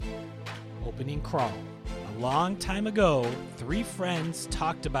opening crawl. A long time ago, three friends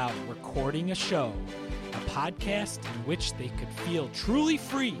talked about recording a show, a podcast in which they could feel truly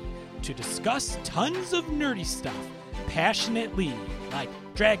free to discuss tons of nerdy stuff passionately, like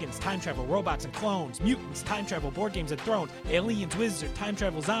dragons, time travel, robots and clones, mutants, time travel, board games and thrones, aliens, wizards, time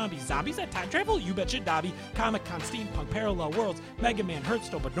travel, zombies that time travel? You betcha, Dobby. Comic-Con, steampunk, parallel worlds, Mega Man,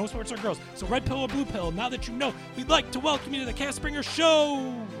 Hearthstone, but no sports or girls. So red pill or blue pill, now that you know, we'd like to welcome you to the Castbringer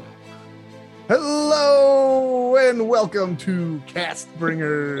Show! Hello and welcome to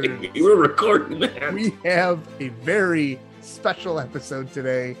Castbringer. You were recording that. We have a very special episode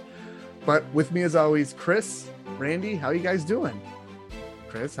today, but with me as always, Chris, Randy, how you guys doing?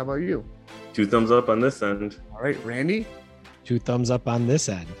 Chris, how about you? 2 thumbs up on this end. All right, Randy. 2 thumbs up on this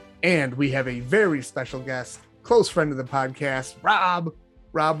end. And we have a very special guest, close friend of the podcast, Rob.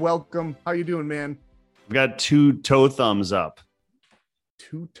 Rob, welcome. How you doing, man? I've got 2 toe thumbs up.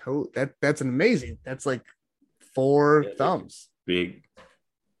 2 toe. That's an amazing. That's like 4 thumbs.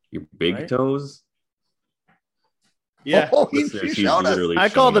 Your big Right? toes. Yeah, Oh, Listeners, you showed us. I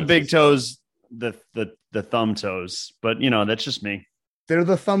call the showing big us. toes the thumb toes, but you know that's just me. They're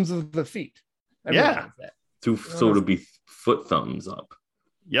the thumbs of the feet. Everyone Yeah. knows that. So it'll be foot thumbs up.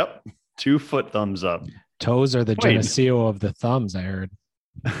 Yep, 2 foot thumbs up. Toes are the Wait. geneseo of the thumbs, I heard.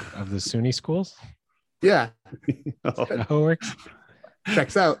 Of the SUNY schools? Yeah, Oh, How it works?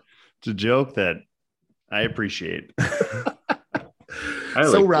 checks out. it's a joke that I appreciate. I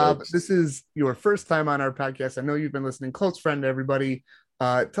So like Rob, those. this is your first time on our podcast. I know you've been listening. Close friend to everybody.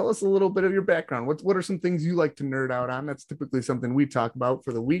 Tell us a little bit of your background. What are some things you like to nerd out on? That's typically something we talk about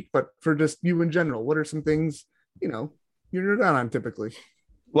for the week, but for just you in general, what are some things you nerd out on typically?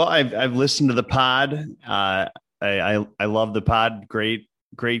 Well, I've listened to the pod. I love the pod.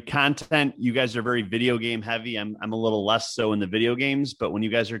 Great content. You guys are very video game heavy. I'm a little less so in the video games, but when you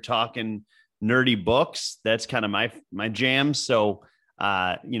guys are talking nerdy books, that's kind of my jam. So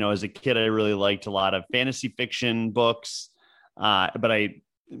as a kid, I really liked a lot of fantasy fiction books. But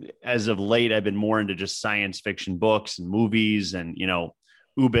as of late, I've been more into just science fiction books and movies, and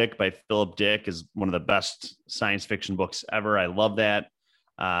Ubik by Philip Dick is one of the best science fiction books ever. I love that.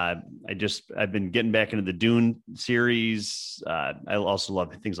 I've been getting back into the Dune series. I also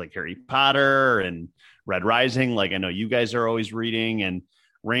love things like Harry Potter and Red Rising. Like I know you guys are always reading, and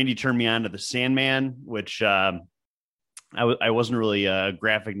Randy turned me on to the Sandman, which I wasn't really a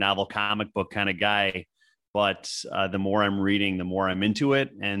graphic novel comic book kind of guy, but the more I'm reading, the more I'm into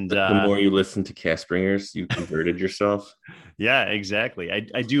it. And The more you listen to Castbringers, you converted yourself. yeah, exactly.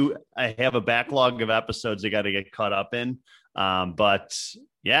 I have a backlog of episodes I got to get caught up in. But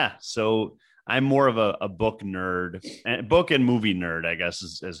yeah, so I'm more of a book nerd, book and movie nerd, I guess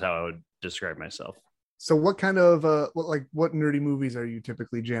is how I would describe myself. So what kind of what nerdy movies are you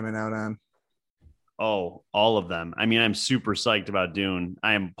typically jamming out on? Oh, all of them. I mean, I'm super psyched about Dune.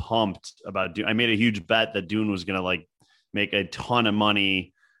 I am pumped about Dune. I made a huge bet that Dune was going to make a ton of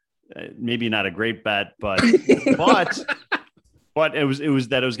money. Maybe not a great bet, but but it was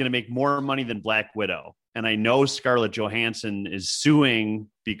that it was going to make more money than Black Widow. And I know Scarlett Johansson is suing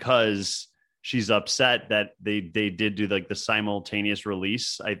because she's upset that they did do the simultaneous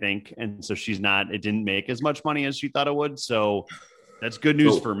release, I think. And so it didn't make as much money as she thought it would. So that's good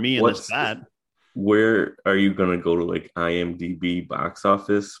news for me in this bet. Where are you going to go to IMDb box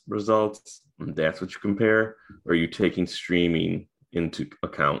office results? And that's what you compare? Or are you taking streaming into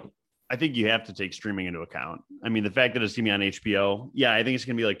account? I think you have to take streaming into account. I mean, the fact that it's going to be on HBO, yeah, I think it's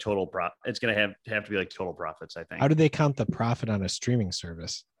going to be total profit. It's going to have to be total profits, I think. How do they count the profit on a streaming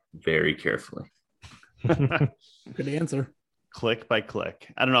service? Very carefully. Good answer. Click by click.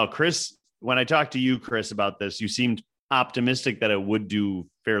 I don't know, Chris, when I talked to you, Chris, about this, you seemed optimistic that it would do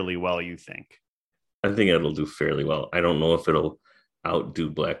fairly well, you think. I think it'll do fairly well. I don't know if it'll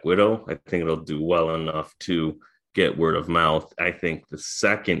outdo Black Widow. I think it'll do well enough to get word of mouth. I think the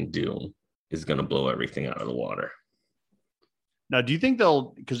second Dune is going to blow everything out of the water. Now, do you think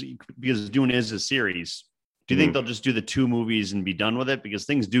because Dune is a series, do you think they'll just do the 2 movies and be done with it? Because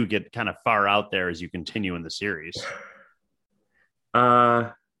things do get kind of far out there as you continue in the series.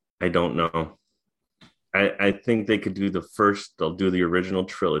 I don't know. I think they could do they'll do the original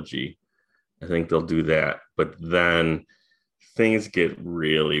trilogy. I think they'll do that. But then things get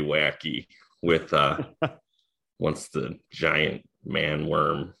really wacky with once the giant man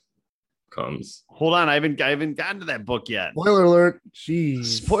worm comes. Hold on, I haven't gotten to that book yet. Spoiler alert. Jeez.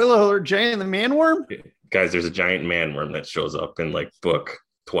 Spoiler alert, Jay and the Man Worm? Guys, there's a giant man worm that shows up in book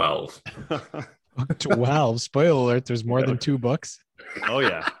 12. 12. Spoiler alert, there's more than 2 books. Oh,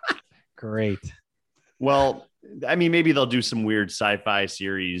 yeah. Great. Well, I mean, maybe they'll do some weird sci-fi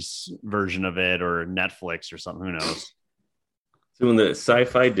series version of it or Netflix or something. Who knows? So when the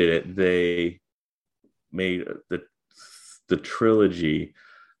sci-fi did it, they made the trilogy,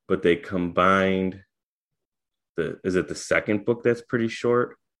 but they combined is it the second book that's pretty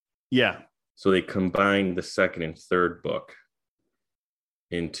short? Yeah. So they combined the second and third book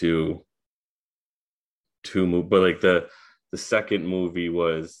into two movies. But like the second movie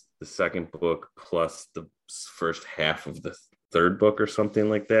was the second book plus the first half of the third book or something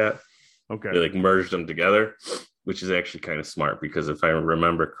like that. Okay. They like merged them together, which is actually kind of smart because if I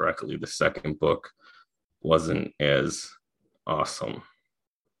remember correctly, the second book wasn't as awesome,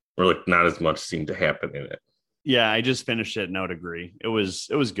 or like not as much seemed to happen in it. Yeah, I just finished it and I would agree. It was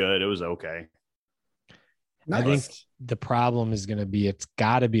good. It was okay. Nice. I think the problem is going to be it's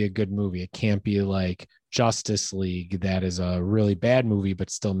got to be a good movie. It can't be like Justice League that is a really bad movie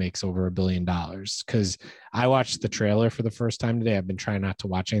but still makes over $1 billion. Because I watched the trailer for the first time today. I've been trying not to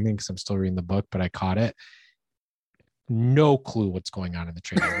watch anything because I'm still reading the book, but I caught it. No clue what's going on in the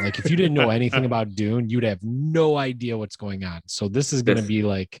trailer. Like if you didn't know anything about Dune, you'd have no idea what's going on. So this is going to be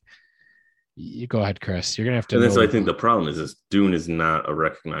like, you go ahead, Chris. You're going to have to. And that's I think the problem is Dune is not a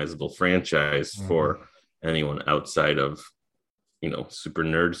recognizable franchise for anyone outside of, super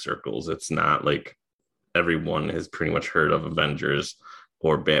nerd circles. It's not like everyone has pretty much heard of Avengers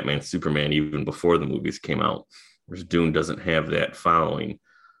or Batman, Superman, even before the movies came out. Whereas Dune doesn't have that following.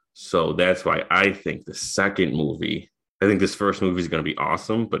 So that's why I think the second movie, I think this first movie is going to be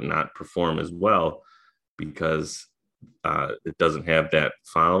awesome, but not perform as well because it doesn't have that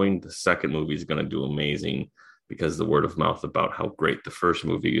following. The second movie is going to do amazing because the word of mouth about how great the first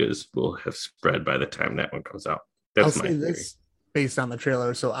movie is will have spread by the time that one comes out. That's I'll my say theory. this based on the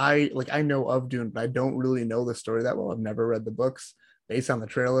trailer. So I know of Dune, but I don't really know the story that well. I've never read the books. Based on the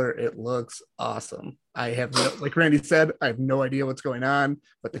trailer, it looks awesome. I have like Randy said, I have no idea what's going on,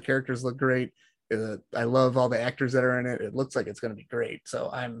 but the characters look great. I love all the actors that are in it. It looks like it's going to be great. So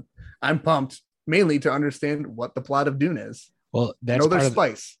I'm pumped mainly to understand what the plot of Dune is. Well, that's there's part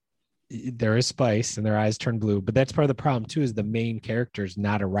spice. There is spice and their eyes turn blue, but that's part of the problem too, is the main character is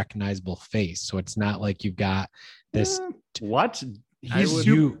not a recognizable face. So it's not like you've got this. What?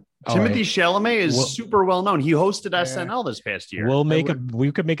 Timothy Chalamet is super well known. He hosted SNL this past year.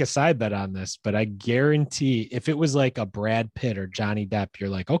 We could make a side bet on this, but I guarantee if it was like a Brad Pitt or Johnny Depp, you're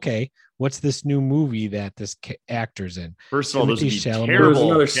like, okay, what's this new movie that this actor's in? First of all, those would be There terrible. was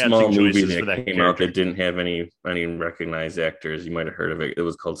another small movie that that came out that didn't have any recognized actors. You might have heard of it. It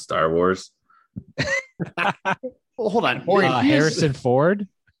was called Star Wars. Well, hold on. Harrison Ford?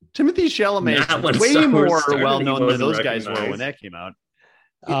 Timothy Chalamet is way more well known than those guys were when that came out.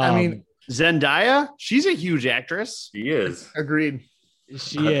 I mean, Zendaya, she's a huge actress. She is. Agreed.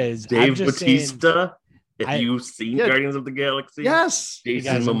 She is. Dave Bautista. Have you seen Yeah. Guardians of the Galaxy? Yes.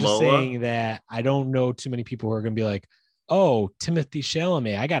 Jason Guys, I'm just Momoa. saying that I don't know too many people who are going to be like, oh, Timothy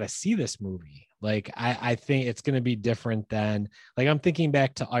Chalamet, I got to see this movie. Like, I think it's going to be different than, like, I'm thinking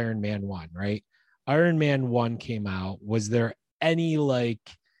back to Iron Man 1, right? Iron Man 1 came out. Was there anything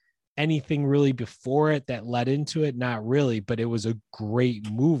really before it that led into it? Not really, but it was a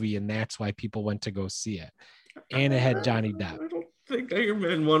great movie, and that's why people went to go see it. And it had Johnny Depp. I don't think Iron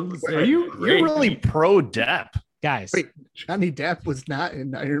Man 1 was Are you're really pro Depp? Guys, Wait, Johnny Depp was not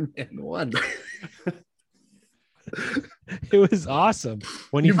in Iron Man 1. it was awesome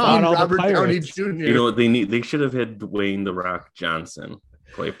when he You fought mean all Robert the Downey pirates. Jr. You know what they should have had Dwayne The Rock Johnson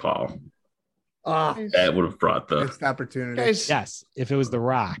play Paul. That would have brought the missed opportunity. Guys, Yes, if it was The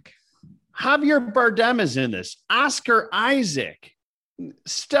Rock. Javier Bardem is in this. Oscar Isaac,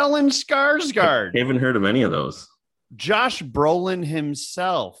 Stellan Skarsgård, I haven't heard of any of those. Josh Brolin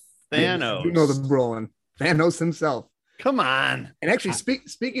himself, Thanos. You know the Brolin. Thanos himself. Come on. And actually,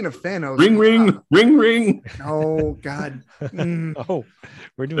 speaking of Thanos, Ring, ring. Oh God. Oh,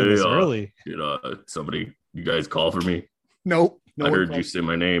 we're doing this early. Somebody, you guys call for me. Nope. I heard you say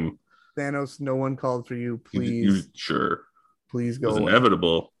my name. Thanos, no one called for you. You Please, sure? please It go was away.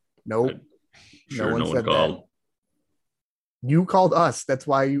 inevitable. Nope. Sure, one no one said called. that. You called us. That's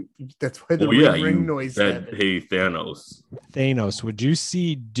why the ring noise said, happened. "Hey, Thanos." Thanos, would you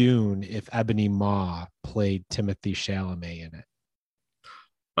see Dune if Ebony Maw played Timothy Chalamet in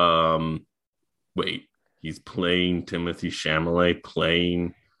it? Wait, he's playing Timothy Chalamet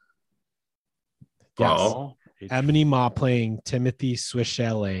playing Yes. Paul. Ebony Maw playing Timothy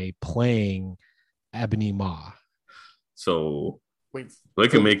Chalamet playing Ebony Maw. So Wait, if I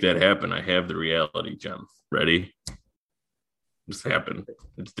can make that happen, I have the reality gem. Ready? Just happened.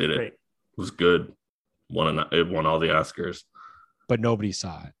 It did it. Great. It was good. It won all the Oscars. But nobody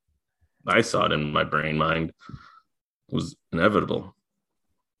saw it. I saw it in my brain mind. It was inevitable.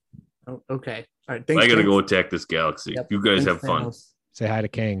 Oh, okay. All right. Thanks. I gotta James. go attack this galaxy. Yep. You guys Thanks, have fun. Thanos. Say hi to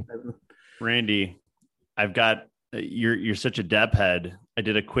King. Randy, I've got you're such a depth head. I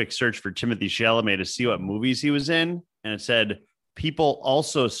did a quick search for Timothy Chalamet to see what movies he was in, and it said people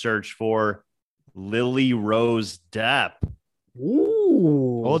also search for Lily Rose Depp.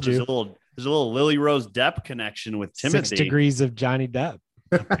 Ooh. Told There's you. a little Lily Rose Depp connection with Timothy. 6 degrees of Johnny Depp.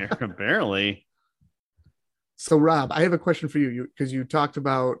 Apparently. So, Rob, I have a question for you because you talked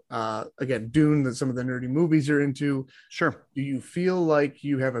about, again, Dune, some of the nerdy movies you're into. Sure. Do you feel like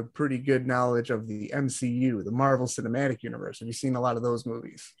you have a pretty good knowledge of the MCU, the Marvel Cinematic Universe? Have you seen a lot of those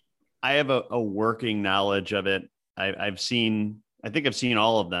movies? I have a working knowledge of it. I think I've seen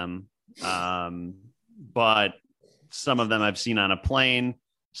all of them. But some of them I've seen on a plane.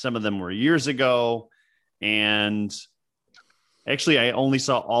 Some of them were years ago. And actually, I only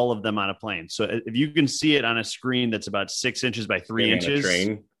saw all of them on a plane. So if you can see it on a screen that's about 6 inches by 3 inches.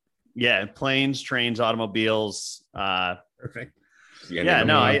 Train. Yeah. Planes, trains, automobiles. Perfect.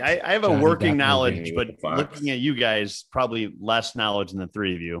 I have a Johnny working Depp knowledge, movie but with the Fox. looking at you guys, probably less knowledge than the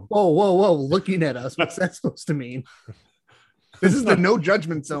three of you. Whoa. Looking at us. What's that supposed to mean? This is the no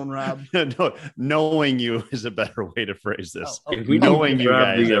judgment zone, Rob. No, knowing you is a better way to phrase this. Oh, If we Knowing don't you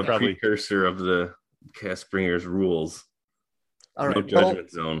grab guys, the I probably precursor of the Cast Bringers rules, All right. no judgment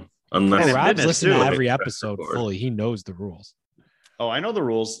zone. Oh, Unless Rob's fitness, listened to too. every Press episode record. fully. He knows the rules. Oh, I know the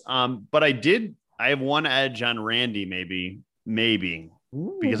rules. But I have one edge on Randy, maybe,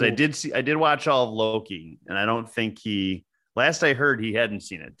 because I did watch all of Loki, and I don't think last I heard he hadn't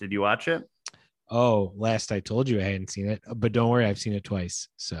seen it. Did you watch it? Oh, last I told you I hadn't seen it, but don't worry, I've seen it twice.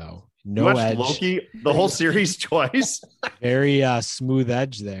 So You no watched edge. Loki, the whole series twice. Very smooth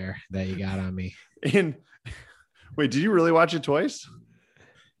edge there that you got on me. And wait, did you really watch it twice?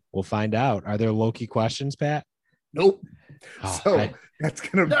 We'll find out. Are there Loki questions, Pat? Nope. Oh, So that's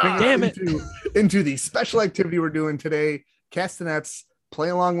going to bring Damn us into the special activity we're doing today. Castanets, play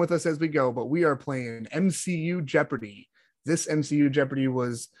along with us as we go, but we are playing MCU Jeopardy. This MCU Jeopardy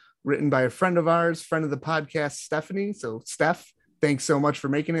was written by a friend of ours, friend of the podcast, Stephanie. So, Steph, thanks so much for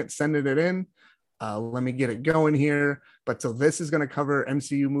making it, sending it in. Let me get it going here. But so this is going to cover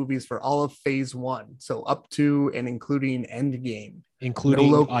MCU movies for all of phase 1. So up to and including Endgame.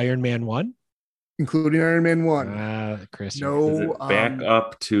 including No Iron Man 1? Including Iron Man 1. Chris. Is No, it back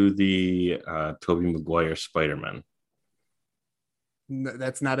up to the Tobey Maguire Spider-Man?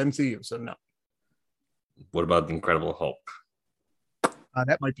 that's not MCU. So no, What about the Incredible Hulk?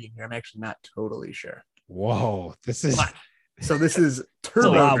 that might be in here. I'm actually not totally sure. Whoa, this is So this is a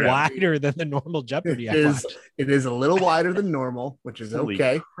Turbo lot Gravity. wider than the normal Jeopardy I It is, watch. it is a little wider than normal, which is Holy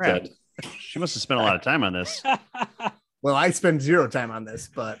okay. crap. She must have spent a lot of time on this. Well, I spend 0 time on this,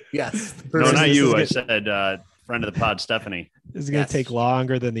 but yes. the No, person- not this you. I is said friend of the pod, Stephanie. This is going Yes. to take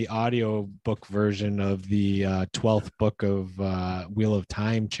longer than the audio book version of the 12th book of Wheel of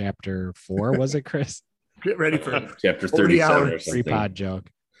Time, chapter 4. Was it, Chris? Get ready for it. Chapter 40 37 or hours. Free something. pod joke.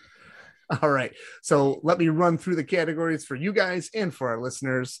 All right. So let me run through the categories for you guys and for our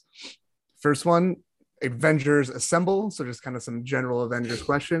listeners. First one, Avengers Assemble. So just kind of some general Avengers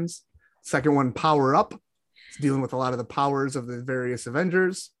questions. Second one, Power Up. It's dealing with a lot of the powers of the various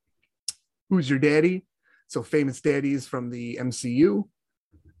Avengers. Who's your daddy? So famous daddies from the MCU.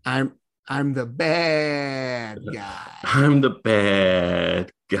 I'm the bad guy. I'm the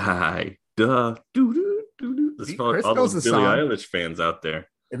bad guy. Duh. Doo-doo-doo-doo. That's See, for Chris all knows those the Billie song. Eilish fans out there.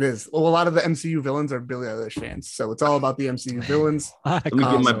 It is. Well, a lot of the MCU villains are Billie Eilish fans. So it's all about the MCU villains. Let me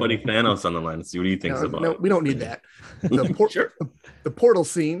get my Um, buddy Thanos on the line and see what he thinks No, about no, it. we don't need that. The, Sure. the portal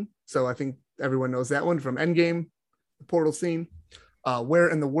scene. So I think everyone knows that one from Endgame. The portal scene. Where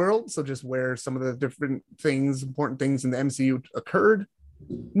in the world? So just where some of the different things, important things in the MCU occurred.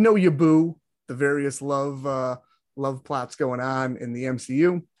 Know Ya Boo, the various love plots going on in the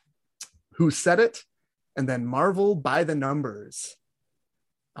MCU. Who said it? And then Marvel by the numbers.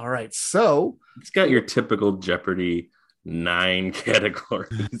 All right, so It's got your typical Jeopardy 9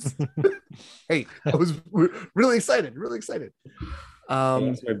 categories. hey, I was really excited, really excited.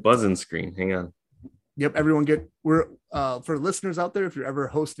 That's my buzzing screen. Hang on. Yep, we're for listeners out there, if you're ever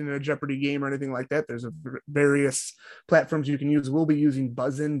hosting a Jeopardy game or anything like that, there's various platforms you can use. We'll be using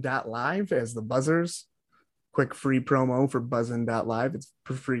buzzin.live as the buzzers. Quick free promo for buzzin.live. It's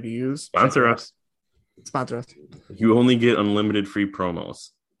free to use. Sponsor us. Sponsor us. You only get unlimited free promos.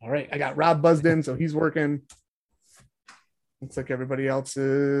 All right, I got Rob buzzed in, so he's working. Looks like everybody else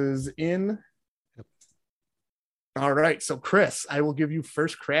is in. All right, so Chris, I will give you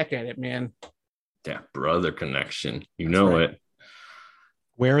first crack at it, man. Yeah, brother connection. You That's know right. it.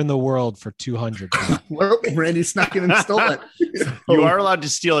 Where in the world for 200? Well, Randy snuck in and stole it. You are allowed to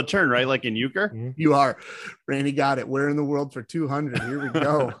steal a turn, right? Like in euchre. You are. Randy got it. Where in the world for 200? Here we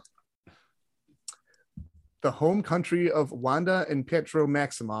go. The home country of Wanda and Pietro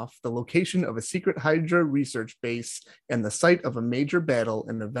Maximoff, the location of a secret Hydra research base, and the site of a major battle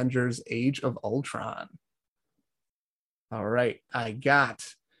in Avengers Age of Ultron. All right. I got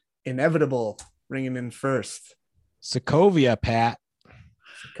Inevitable ringing in first. Sokovia, Pat.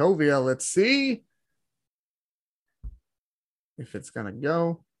 Sokovia, let's see if it's going to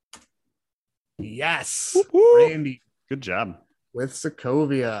go. Yes. Woo-hoo. Randy Good job. with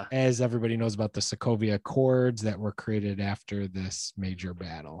Sokovia. As everybody knows about the Sokovia Accords that were created after this major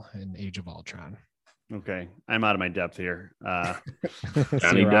battle in Age of Ultron. Okay. I'm out of my depth here.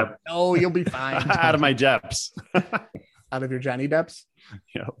 Johnny Depp. Oh, you'll be fine. Out of my depths. Out of your Johnny Depps.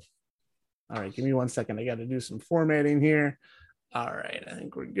 Yep. All right, give me 1 second. I got to do some formatting here. All right, I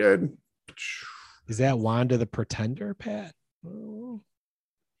think we're good. Is that Wanda the Pretender, Pat? Oh.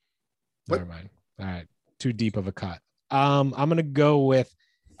 What? Never mind. All right, too deep of a cut. I'm gonna go with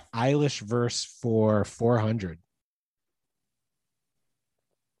Eilish verse for 400.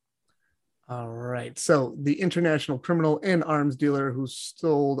 All right, so the international criminal and arms dealer who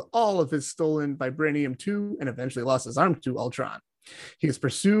stole all of his stolen Vibranium 2 and eventually lost his arm to Ultron. He is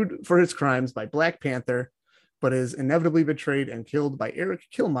pursued for his crimes by Black Panther, but is inevitably betrayed and killed by Eric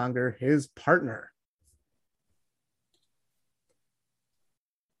Killmonger, his partner.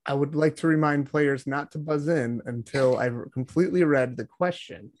 I would like to remind players not to buzz in until I've completely read the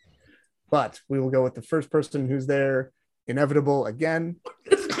question, but we will go with the first person who's there. Inevitable again.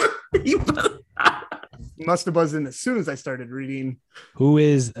 You must have buzzed in as soon as I started reading. Who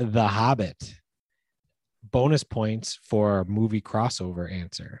is the Hobbit? Bonus points for movie crossover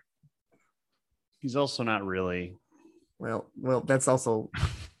answer. He's also not really. Well, that's also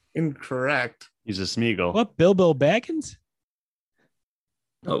incorrect. He's a Smeagol. What, Bilbo Baggins?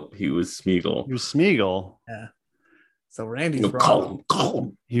 Oh, he was Smeagol. He was Smeagol. Yeah. So Randy's No, wrong. call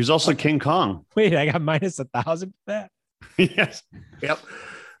him. He was also King Kong. Wait, I got minus 1,000 for that. Yes. Yep.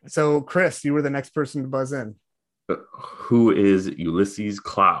 So Chris, you were the next person to buzz in. Who is Ulysses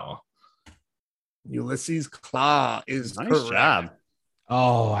Klaue? Ulysses Claw is Nice correct. job.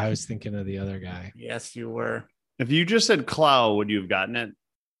 Oh, I was thinking of the other guy. Yes, you were. If you just said Clow, would you have gotten it?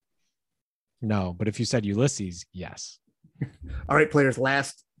 No, but if you said Ulysses, yes. All right, players.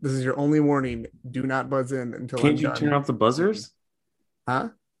 Last. This is your only warning. Do not buzz in until Can't I'm you done. turn off the buzzers? Huh?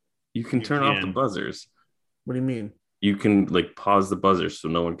 You can You turn off the can. buzzers. What do you mean? You can like pause the buzzers so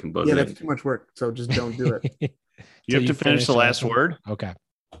no one can buzz Yeah, in. that's too much work. So just don't do it. You have to finish the last word. Okay.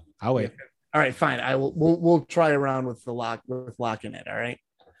 I'll wait. All right, fine. I will. We'll try around with the locking it. All right.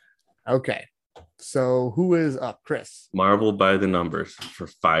 Okay. So who is up, Chris? Marvel by the numbers for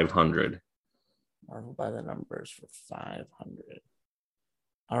 500. Marvel by the numbers for 500.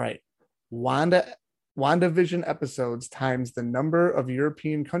 All right. WandaVision episodes times the number of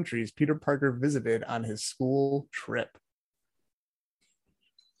European countries Peter Parker visited on his school trip.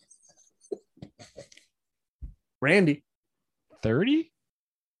 Randy, 30?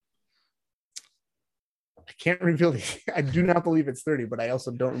 I can't reveal the. I do not believe it's 30, but I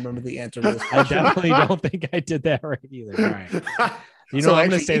also don't remember the answer to this I question. definitely don't think I did that right either. All right. You know, So I'm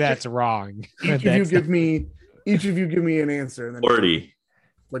going actually, to say that's wrong. Each of you give me an answer. And then 40.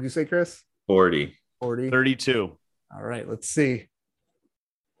 What'd you say, Chris? 40. 40. 32. All right, let's see.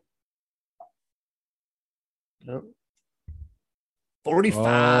 Nope.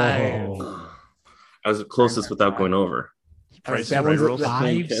 45. Oh. I was the closest without going over. All right, Price that is Right one's rules. a,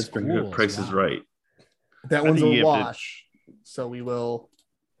 Five Casper, good. schools. Price is Wow. right. that I one's think a you have to- wash, so we will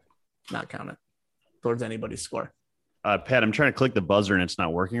not count it towards anybody's score Pat, I'm trying to click the buzzer and it's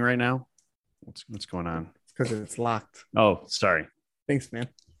not working right now. What's going on? because it's locked. Oh, sorry. Thanks, man.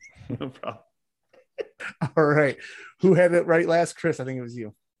 No problem. All right, who had it right last? Chris, I think it was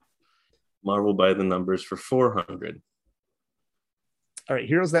you. Marvel by the numbers for 400. All right,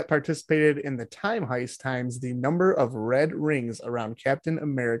 heroes that participated in the time heist times the number of red rings around Captain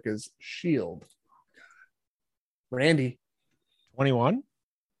America's shield. Randy, 21?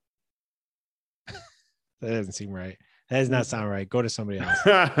 That doesn't seem right. That does not sound right. Go to somebody else.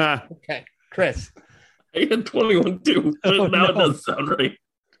 okay. Chris, I had 21 too. But Oh, now it no. doesn't sound right.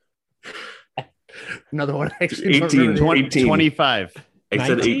 another one. I actually don't 18, remember the- 18. 25. I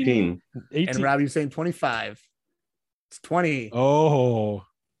said 19? 18. 18. And Rob, you're saying 25. It's 20. Oh,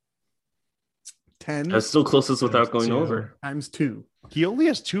 10 I was still closest without going Two. over. times 2. He only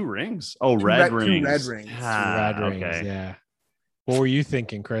has 2 rings. Oh, Two red red- two rings. red rings. Ah, red rings. okay. Yeah. What were you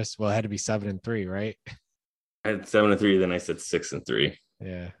thinking, Chris? Well, it had to be 7 and 3, right? I had 7 and 3, then I said 6 and 3.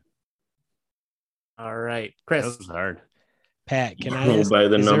 Yeah. All right, That Chris. was hard. Pat, can I Roll ask, by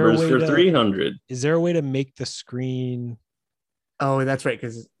the is there a numbers way for to- 300. Is there a way to make the screen Oh, that's right.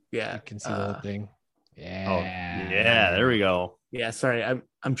 Because yeah, you can see the whole thing? Yeah. Oh, yeah. There we go. yeah. Sorry,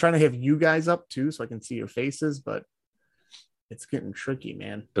 I'm trying to have you guys up too, so I can see your faces, but it's getting tricky,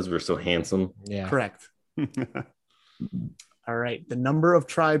 man. Because we're so handsome. Yeah. Correct. All right, the number of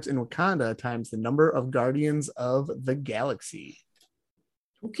tribes in Wakanda times the number of Guardians of the Galaxy.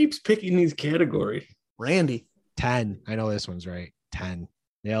 Who keeps picking these categories? Randy, 10. I know this one's right. 10.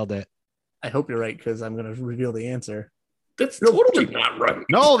 Nailed it. I hope you're right because I'm going to reveal the answer. That's totally not right.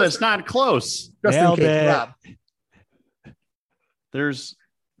 No, that's not close. Just Nailed in case, it. Rob.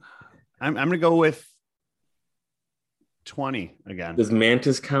 I'm going to go with 20 again. Does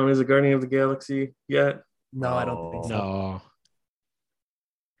Mantis count as a Guardian of the Galaxy yet? No, I don't think so. No.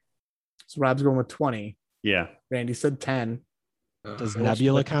 So Rob's going with 20. Yeah. Randy said 10. Does Uh,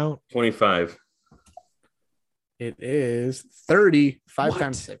 Nebula count? 25. It is 30. 5 What?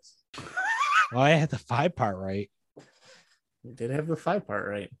 times 6. Well, I had the 5 part right. You did have the 5 part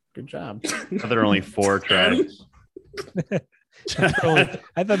right. Good job. So there are only 4 tribes.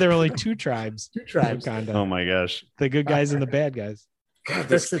 I thought there were only 2 tribes. 2 tribes. Wakanda. Oh my gosh. The good guys and the bad guys. God,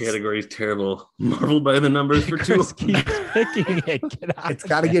 this Chris, category is terrible. Marvel by the numbers for 2. Chris keeps picking it. Get out It's of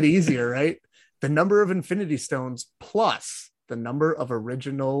got to that. get easier, right? The number of Infinity Stones plus the number of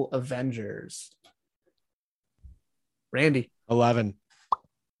original Avengers. Randy. 11.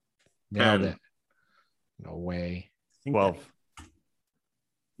 Nailed 10. it. No way. 12.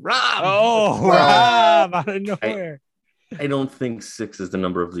 Rob. Oh, Wow. Rob, out of nowhere. I don't think 6 is the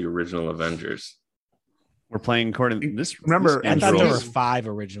number of the original Avengers. We're playing according to this. Remember, I this thought there were rules. 5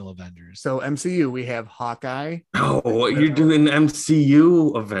 original Avengers. So MCU, we have Hawkeye. Oh, you're doing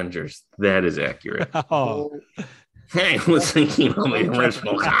MCU Avengers. That is accurate. Oh, Hey, I was thinking of the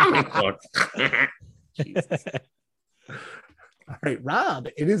original comic books. Jesus. All right, Rob,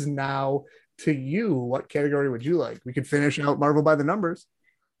 it is now to you. What category would you like? We could finish out Marvel by the numbers.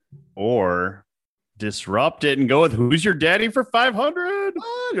 Or disrupt it and go with who's your daddy for 500?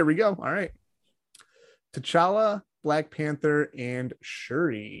 Oh, there we go. All right. T'Challa, Black Panther, and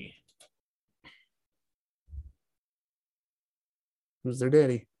Shuri. Who's their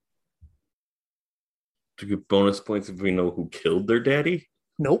daddy? To get bonus points if we know who killed their daddy.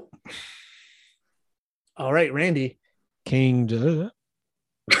 Nope. All right, Randy. King. Duh.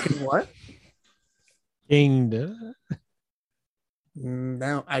 What? King. Duh.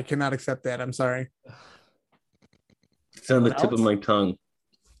 No, I cannot accept that. I'm sorry. It's on the Someone tip of else? my tongue.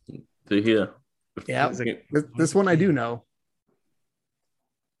 To hear. Yeah, this one I do know.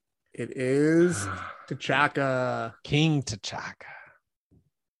 It is T'Chaka. King T'Chaka.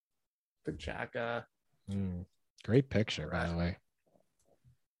 T'Chaka. Great picture, by the way.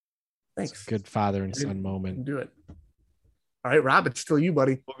 Thanks. Good father and I didn't- son moment. Do it. All right, Rob, it's still you,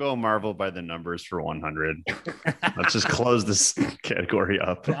 buddy. We'll go Marvel by the numbers for 100. Let's just close this category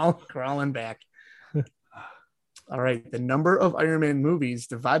up. Crawling back. All right. The number of Iron Man movies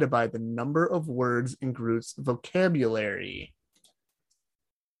divided by the number of words in Groot's vocabulary.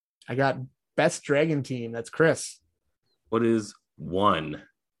 I got best dragon team. That's Chris. What is 1?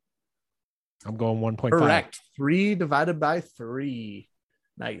 I'm going 1.5. Correct. 3 divided by 3.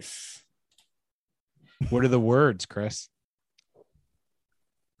 Nice. What are the words, Chris,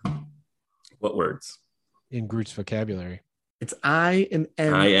 What words? in Groot's vocabulary? It's I and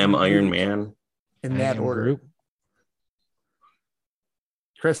M. I am Iron Groot Man. in I that am order. Groot.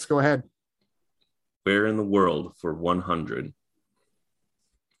 Chris, go ahead. Where in the world for 100?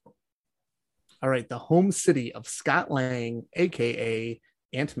 All right. The home city of Scott Lang, aka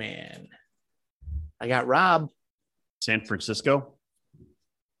Ant-Man. I got Rob. San Francisco.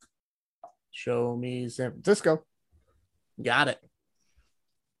 Show me San Francisco. Got it.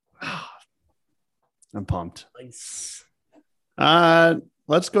 I'm pumped. Nice.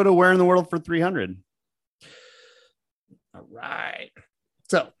 Let's go to where in the world for 300. All right.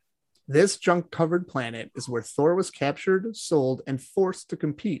 So, this junk covered planet is where Thor was captured, sold, and forced to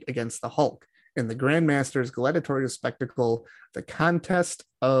compete against the Hulk in the Grandmaster's gladiatorial spectacle, the Contest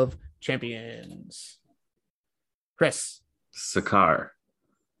of Champions. Chris. Sakaar.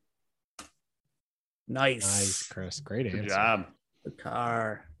 Nice. Nice, Chris. Great answer. Good job. The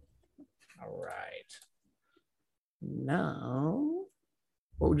car. All right. Now,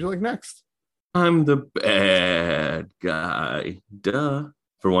 what would you like next? I'm the bad guy. Duh.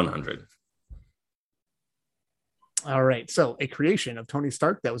 For 100. All right. So, a creation of Tony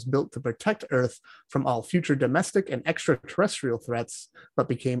Stark that was built to protect Earth from all future domestic and extraterrestrial threats, but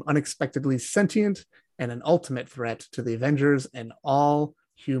became unexpectedly sentient and an ultimate threat to the Avengers and all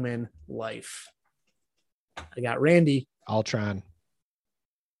human life. I got Randy. Ultron.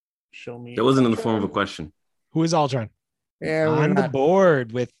 Show me. That wasn't in the form of a question. Who is Ultron? Yeah, we're On the not.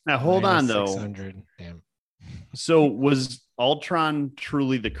 board with Now hold on though. 600. Damn. So was Ultron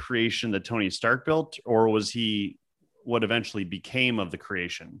truly the creation that Tony Stark built, or was he what eventually became of the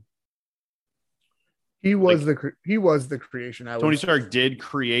creation? He was the creation. Tony Stark did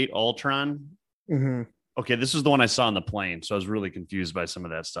create Ultron. Mhm. Okay, this is the one I saw on the plane, so I was really confused by some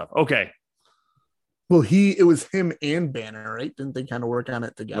of that stuff. Okay, Well, it was him and Banner, right? Didn't they kind of work on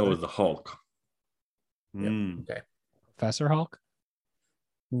it together? No, it was the Hulk. Yep. Hmm. Okay. Professor Hulk?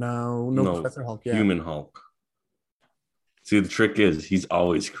 No, No, Professor Hulk. Yeah. Human Hulk. See, the trick is he's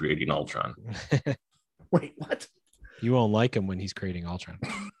always creating Ultron. Wait, what? You won't like him when he's creating Ultron.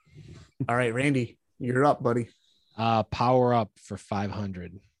 All right, Randy, you're up, buddy. Power up for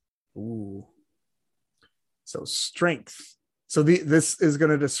 500. Ooh. So strength. So this is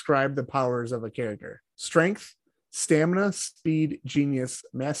going to describe the powers of a character. Strength, stamina, speed, genius,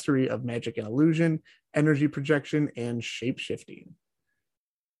 mastery of magic and illusion, energy projection, and shape shifting.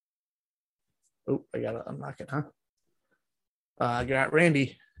 Oh, I gotta unlock it, huh? I got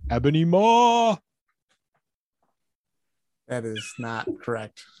Randy. Ebony Maw. That is not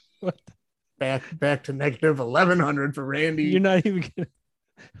correct. What? Back to negative 1100 for Randy. You're not even going to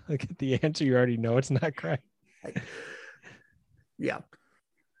look at the answer. You already know it's not correct. Yeah. Are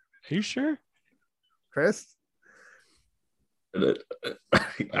you sure? Chris?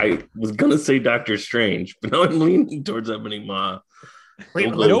 I was gonna say Doctor Strange, but now I'm leaning towards Ebony Maw. Wait,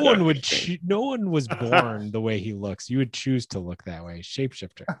 We'll go No with one Dr. would. Strange. No one was born the way he looks. You would choose to look that way.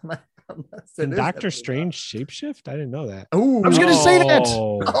 Shapeshifter. Can Doctor Strange shapeshift? I didn't know that. Oh, I was gonna say that.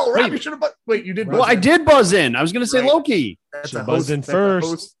 Oh, Rob, you should have. Wait, you did. Well, I did buzz in. I was going to say Right. Loki, That's Should a buzz host- in that's a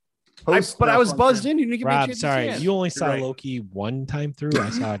first. but I was buzzed malfunction. in. You didn't give me a Rob, chance sorry, to say it. you only saw right. Loki one time through. I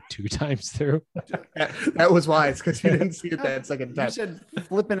saw it 2 times through. That was why. It's because you didn't see it that second You time. said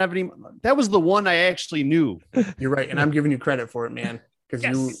flipping Ebony. That was the one I actually knew. You're right, and I'm giving you credit for it, man, because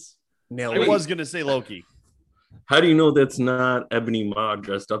you Yes. nailed I it. was going to say Loki. How do you know that's not Ebony Maw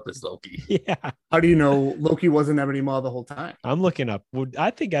dressed up as Loki? Yeah, How do you know Loki wasn't Ebony Maw the whole time? I'm looking up.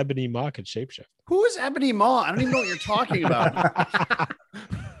 I think Ebony Maw could shapeshift. Who is Ebony Maw? I don't even know what you're talking about.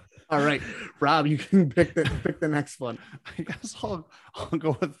 All right, Rob, you can pick the next one. I guess I'll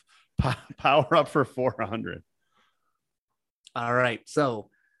go with power up for 400. All right, so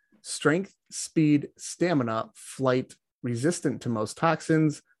strength, speed, stamina, flight, resistant to most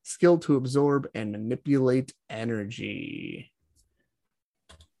toxins, skill to absorb and manipulate energy.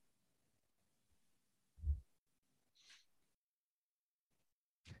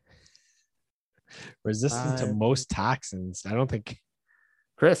 Resistant to 5. most toxins. I don't think.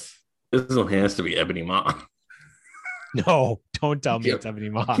 Chris, This one has to be Ebony Maw. No, don't tell me Yep. it's Ebony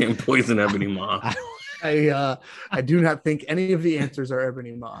Maw. Can't poison Ebony Maw. I do not think any of the answers are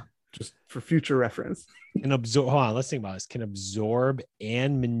Ebony Maw. Just for future reference. Can absorb. Hold on, let's think about this. Can absorb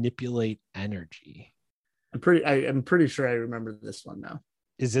and manipulate energy. I'm pretty sure I remember this one now.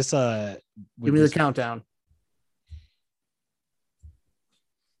 Is this a? Give me the countdown.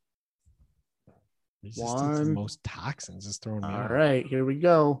 Resistant to One. most toxins is throwing me All off. right, here we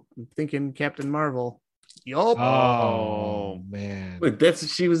go. I'm thinking Captain Marvel. Yup. Oh man. Wait,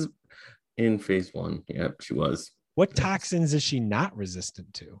 she was in phase 1. Yep, she was. What toxins is she not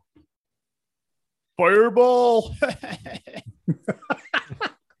resistant to? Fireball.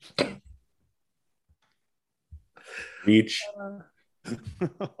 Reach. All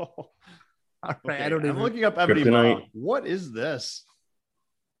right, Okay, I don't I'm even. looking up Ebony Maw. Kryptonite. What is this?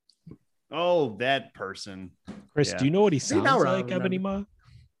 Oh, that person. Chris, Yeah. do you know what he See, sounds now Rob like, Ebony Maw?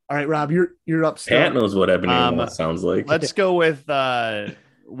 All right, Rob, you're up. Still. Pat knows what Ebony Maw Um, sounds like. Let's go with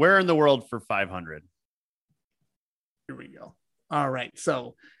where in the world for 500. Here we go. All right,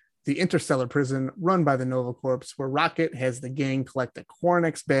 so the interstellar prison run by the Nova Corps, where Rocket has the gang collect a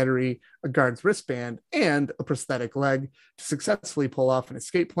Quarnex battery, a guard's wristband, and a prosthetic leg to successfully pull off an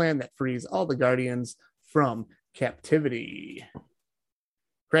escape plan that frees all the Guardians from captivity.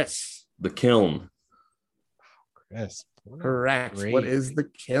 Chris, The Kiln. Chris. correct. Great. What is the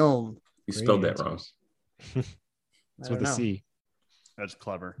kiln? You Great spelled that answer. wrong. I It's don't with a know. C. That's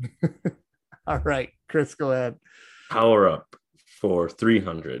clever. All right, Chris, go ahead. Power up for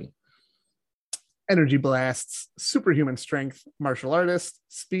 300. Energy blasts, superhuman strength, martial artist,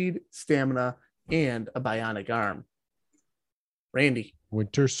 speed, stamina, and a bionic arm. Randy,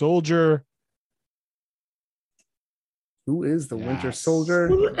 Winter Soldier. who is the Winter Yes. Soldier?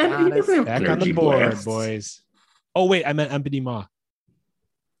 Well, I mean, he doesn't have Back on the energy board, blasts. boys. Oh, wait, I meant Ebony Maw.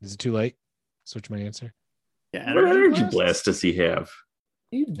 Is it too late? Switch my answer. Yeah, What energy blast? blast does he have?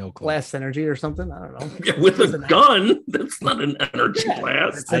 No clue. Blast energy or something. I don't know. With a gun? That's not an energy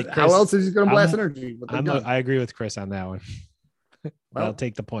blast. That's it. Chris, How else is he going to blast I'm- energy with a gun? I agree with Chris on that one. Well- I'll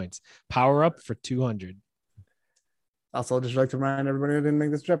take the points. Power up for 200. Also, I'd just like to remind everybody I didn't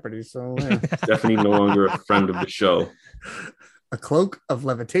make this Jeopardy. So, yeah. Stephanie no longer a friend of the show. A cloak of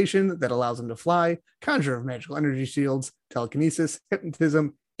levitation that allows him to fly, conjure of magical energy shields, telekinesis,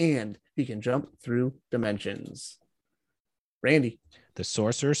 hypnotism, and he can jump through dimensions. Randy, The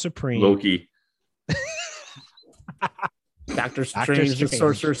Sorcerer Supreme. Loki. Doctor Strange, the Strange.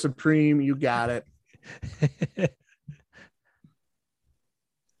 Sorcerer Supreme. You got it.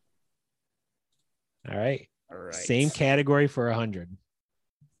 All right. All right. Same category for 100.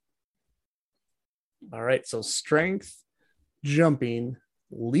 All right. So strength, jumping,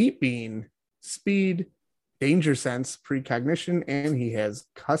 leaping, speed, danger sense, precognition, and he has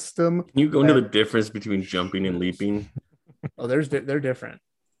custom. Can you go into the difference between jumping and leaping? Oh, they're different.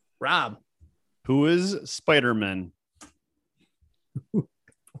 Rob, Who is Spider-Man?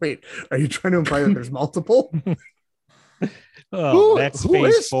 wait, are you trying to imply that there's multiple? Oh, that's who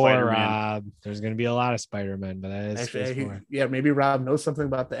phase is 4, Spider-Man? Rob. There's going to be a lot of Spider-Man, but that is Actually, phase 4. yeah, maybe Rob knows something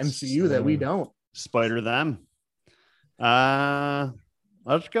about the MCU that we don't. Spider them.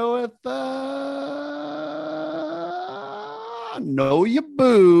 Let's go with Know Ya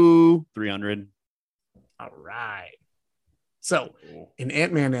Boo 300. All right. So, in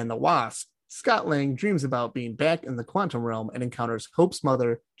Ant-Man and the Wasp, Scott Lang dreams about being back in the quantum realm and encounters Hope's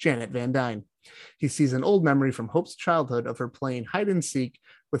mother, Janet Van Dyne. He sees an old memory from Hope's childhood of her playing hide and seek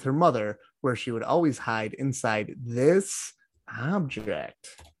with her mother, where she would always hide inside this object.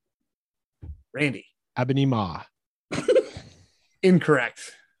 Randy, Ebony Maw.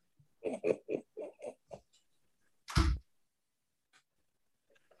 incorrect.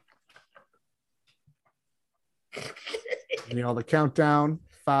 You know the countdown.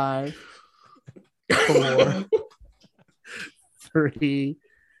 5, 4, 3,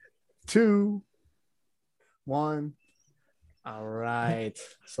 2, 1. All right.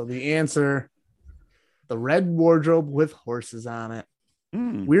 So the answer, the red wardrobe with horses on it.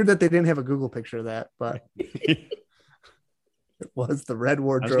 Weird that they didn't have a Google picture of that, but it was the red I was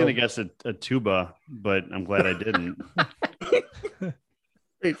wardrobe. going to guess a tuba, but I'm glad I didn't.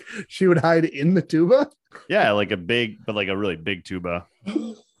 Wait, she would hide in the tuba? Yeah, like a really big tuba.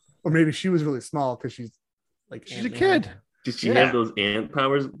 Or maybe she was really small because she's like She's a Ant-Man. kid. Did she Yeah. have those ant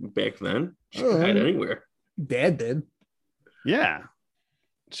powers back then? She could Oh. hide anywhere. Dad did. Yeah.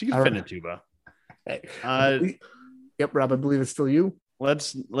 She can All fit in a right. tuba. Hey. Uh, Yep, Rob, I believe it's still you.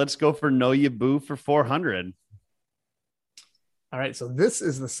 let's go for Know Ya Boo for 400. All right, so this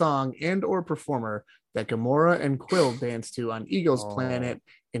is the song and or performer that Gamora and Quill dance to on Ego's Oh. planet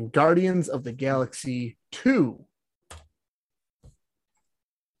in Guardians of the Galaxy 2.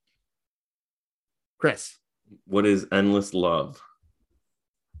 Chris, What is endless love?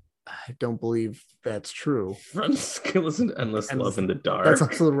 I don't believe that's true. Friends can listen to endless love in the dark. That's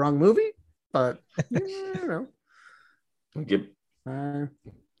also the wrong movie, but you know. Get 5,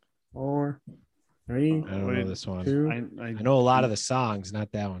 4, 3, I don't know this one. 2. I know a lot of the songs,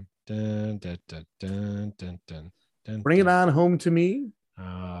 not that one. Dun, dun, dun, dun, dun, dun, dun, Bring It dun. On Home to Me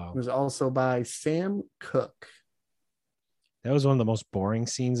Oh, was also by Sam Cooke. that was one of the most boring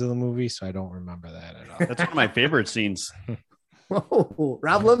scenes of the movie, so I don't remember that at all. That's one of my favorite scenes. Whoa,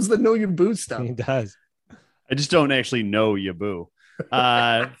 Rob loves the Know Your Boo stuff. He does. I just don't actually know Ya Boo.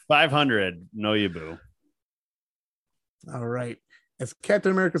 500. Know Ya Boo. All right. As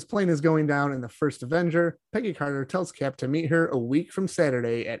Captain America's plane is going down in the first Avenger, Peggy Carter tells Cap to meet her a week from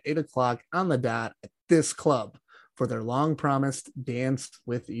Saturday at 8 o'clock on the dot at this club for their long promised dance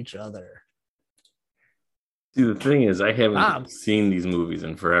with each other. See, the thing is, I haven't Rob. seen these movies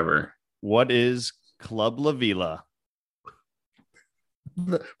in forever. What is Club La Vila?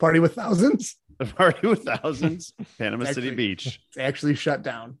 The Party with Thousands? The Party with Thousands, Panama City Actually- Beach. It's actually shut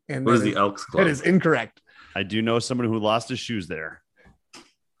down. And What is that the Elks Club? that is incorrect. I do know someone who lost his shoes there.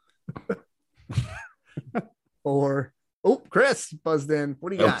 Or, oh, Chris buzzed in.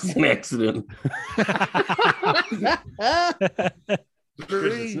 What do you That got? was an accident.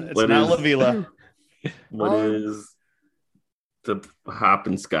 Three. It's What not is- La Vila. What Um, is the hop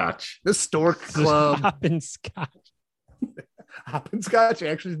and scotch? The Stork Club. Hop and Scotch. Hop and Scotch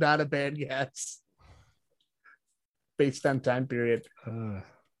actually is not a bad guess based on time period.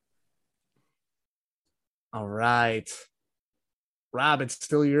 All right. Rob, it's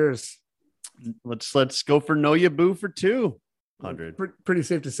still yours. Let's go for Know Ya Boo for 200. Pretty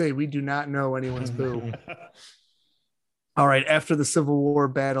safe to say we do not know anyone's boo. All right. After the Civil War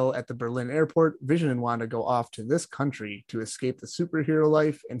battle at the Berlin airport, Vision and Wanda go off to this country to escape the superhero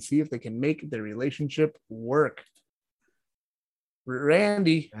life and see if they can make their relationship work.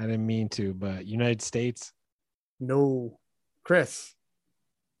 Randy. I didn't mean to, but United States. No. Chris.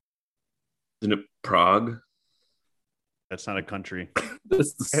 Isn't it Prague? That's not a country.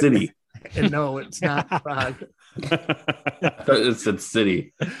 That's the city. And no, it's not Prague. I thought it said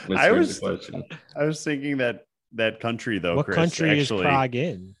city. I was The question. I was thinking that country though. What Chris, country actually, is Prague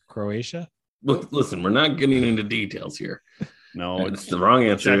in? Croatia? Look, listen, we're not getting into details here. No, It's the wrong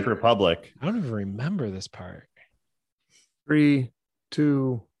answer. Czech Republic. I don't even remember this part. 3,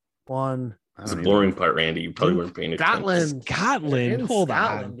 2, 1. It's the boring part, Randy. You probably weren't paying attention. Scotland. Scotland. In Hold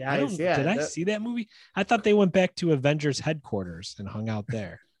Scotland, on. guys. Yeah, did I see that movie? I thought they went back to Avengers headquarters and hung out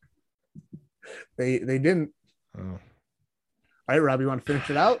there. They didn't. Oh. All right, Rob, you want to finish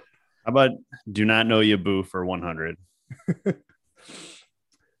it out? How about Do Not Know You Boo for 100?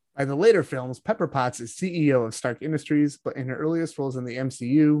 By the later films, Pepper Potts is CEO of Stark Industries, but in her earliest roles in the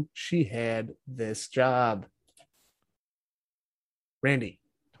MCU, she had this job. Randy,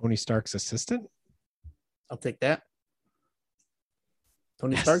 Tony Stark's assistant? I'll take that.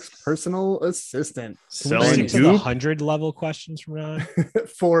 Tony Yes. Stark's personal assistant. Can we Selling stick to the goop. 100 level questions from now on?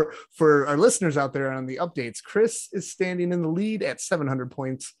 For our listeners out there on the updates, Chris is standing in the lead at 700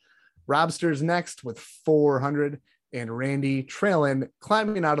 points. Robster's next with 400, and Randy trailing,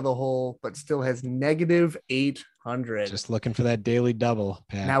 climbing out of the hole, but still has negative 800. Just looking for that daily double,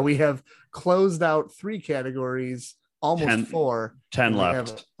 Pat. Now we have closed out 3 categories, almost 10 4. 10 and we left.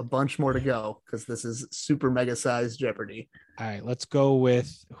 have a bunch more to go because this is super mega sized Jeopardy. All right, let's go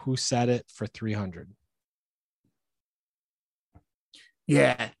with Who Said It for 300.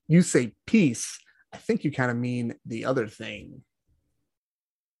 Yeah, you say peace. I think you kind of mean the other thing.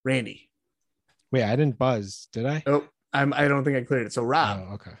 Randy. Wait, I didn't buzz, did I? Oh, I don't think I cleared it. So Rob.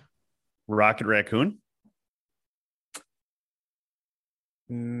 Oh, okay. Rocket Raccoon.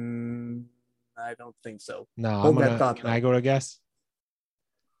 I don't think so. No, Hold that thought, can though. I go to guess?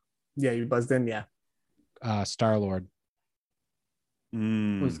 Yeah, you buzzed in. Yeah, Star-Lord.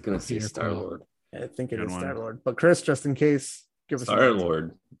 I was going to say Peter Star Lord. I think it Good is one. Star Lord. But Chris, just in case, give us Star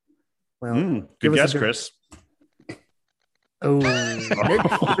Lord. Well, Good give us a guess, good- Chris. Oh,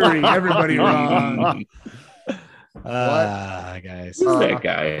 Nick Fury, everybody wrong. Guys. Who's that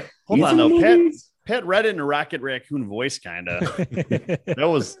guy? Hold He's on, in though. movies? Pat read it in a Rocket Raccoon voice, kind of. That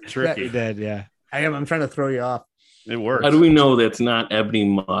was He tricky. did, yeah. I'm trying to throw you off. It worked. How do we know that's not Ebony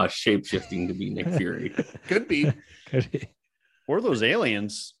Moss shapeshifting to be Nick Fury? Could be. Could be. Or those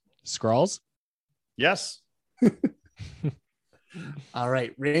aliens? Skrulls? Yes. All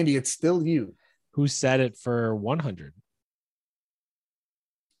right, Randy, it's still you. Who Said It for 100?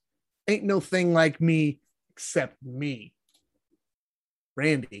 Ain't no thing like me except me.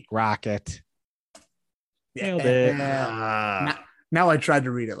 Randy. Rocket. Nailed it. Yeah. Now I tried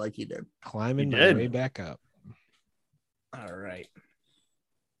to read it like you did. Climbing You my did. way back up. All right.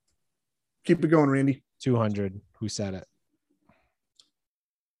 Keep it going, Randy. 200. Who Said It?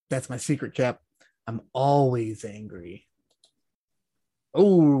 That's my secret, Cap. I'm always angry.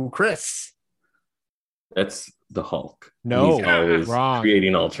 Oh, Chris. That's the Hulk. No, He's always wrong.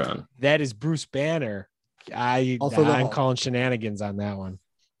 creating Ultron. That is Bruce Banner. Also the I'm Hulk. calling shenanigans on that one.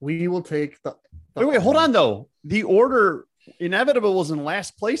 We will take the. Wait, hold on, though. The order, Inevitable was in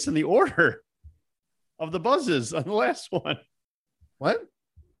last place in the order of the buzzes on the last one. What?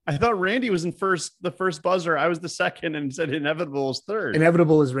 I thought Randy was in the first buzzer. I was the second and said Inevitable was third.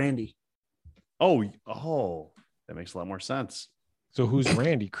 Inevitable is Randy. Oh, that makes a lot more sense. So who's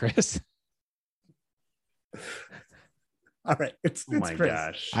Randy, Chris? All right. It's Oh my Chris.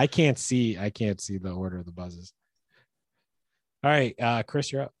 gosh. I can't see the order of the buzzes. All right,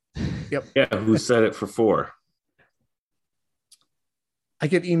 Chris, you're up. Yeah, who said it for 4? I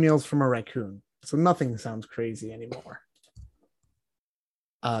get emails from a raccoon, so nothing sounds crazy anymore.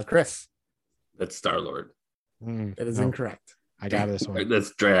 Chris, That's Star Lord. that is No, incorrect. I got this one.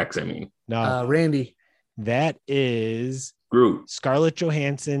 That's Drax, I mean. No, Randy, that is Groot. Scarlett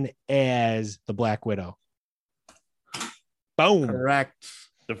Johansson as the Black Widow. Boom. correct.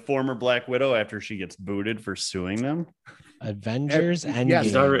 The former Black Widow after she gets booted for suing them. Avengers Yes, Endgame.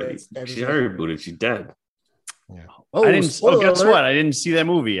 She's already, that is she's it. already booted. She's dead. Oh, I didn't. spoiler Guess alert. what? I didn't see that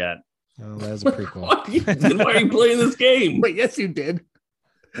movie yet. Oh, that was a prequel. Then why are you playing this game? Wait, yes, you did.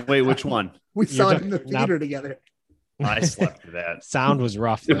 Wait, which one? We saw it talking- in the not- theater together. I slept through that. Sound was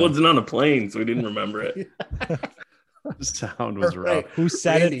rough. It though. wasn't on a plane, so we didn't remember it. The sound was All rough. right. Who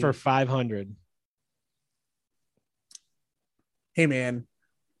said Randy. it for 500? Hey, man,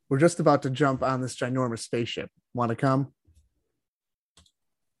 we're just about to jump on this ginormous spaceship. Want to come?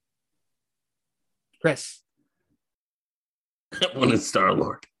 Chris. That one is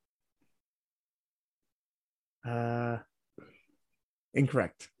Star-Lord.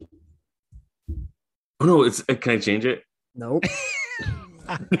 Incorrect. Oh no, can I change it? Nope.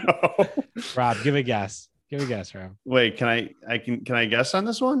 No. Rob, give a guess. Give a guess, Rob. Wait, can I guess on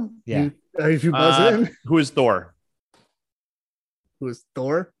this one? Yeah. If you buzz in, Who is Thor? who is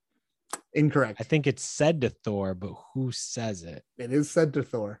Thor? Incorrect. I think it's said to Thor, but who says it? It is said to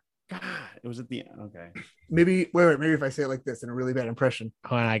Thor. God, it was at the okay. Maybe wait. Maybe if I say it like this in a really bad impression.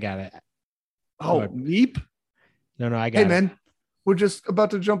 Oh, I got it. Oh, Good. Meep. No, I got Hey it. man, we're just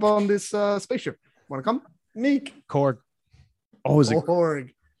about to jump on this spaceship. Want to come? Meek. Korg. Oh, is it? Korg.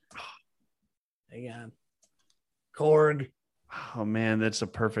 Hang on. Korg. Oh man, that's a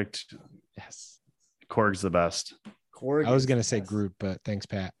perfect. Yes. Korg's the best. Korg. I was is gonna the say best. Groot, but thanks,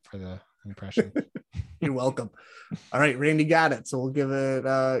 Pat, for the impression. You're welcome. All right, Randy got it. So we'll give it.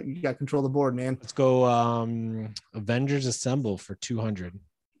 You got control of the board, man. Let's go. Avengers Assemble for 200.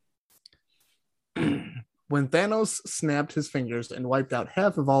 When Thanos snapped his fingers and wiped out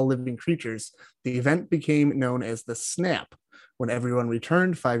half of all living creatures, the event became known as the Snap. When everyone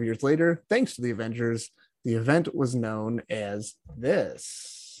returned 5 years later, thanks to the Avengers, the event was known as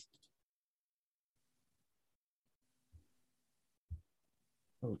this.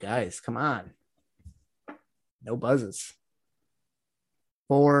 Oh, guys, come on. No buzzes.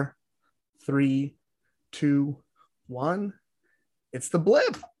 4, 3, 2, 1. It's the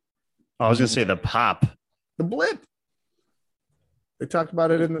blip. I was gonna say the pop. The blip. They talked about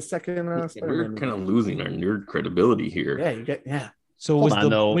it in the second. We're Spider-Man kind of movie. losing our nerd credibility here. Yeah, you get So Hold was on, the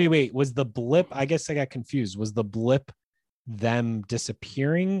though. wait, was the blip? I guess I got confused. Was the blip them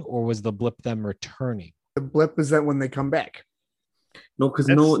disappearing or was the blip them returning? The blip is that when they come back. No, because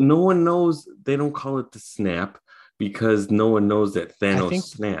That's- no one knows. They don't call it the snap because no one knows that Thanos think-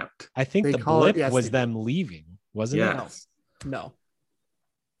 snapped. I think They the call it- blip yes, was they- them leaving, wasn't it? Yes. No,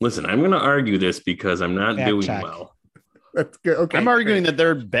 Listen, I'm going to argue this because I'm not Fact doing check. well. that's good. Okay, I'm arguing great. that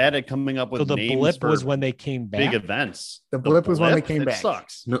they're bad at coming up with So the names blip for was when they came back. big events. The blip was when they blip, came it back.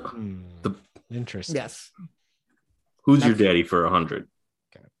 Sucks. No, Hmm, The- Interesting. Yes. who's your That's- daddy for 100?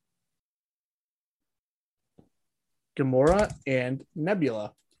 Gamora and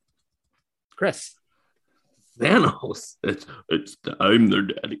Nebula. Chris. Thanos. I'm their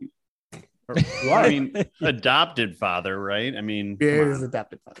daddy. I mean, adopted father, right? I mean, Yeah, it come is on.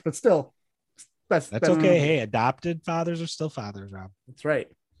 adopted father, but still, That's okay. Hey, adopted fathers are still fathers, Rob. That's right.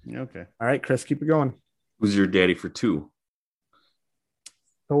 Okay. All right, Chris, keep it going. Who's your daddy for 2?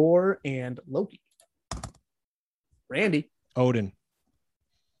 Thor and Loki. Randy, Odin.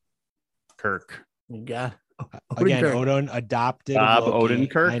 Kirk. you got Again, Kirk. Odin adopted Bob Loki.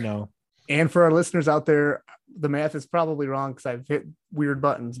 Odenkirk? I know. And for our listeners out there, the math is probably wrong because I've hit weird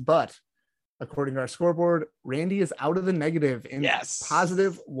buttons, but according to our scoreboard, Randy is out of the negative in Yes.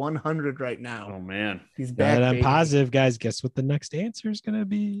 positive 100 right Oh now. man. He's back. And I'm baby. positive, guys. Guess what the next answer is going to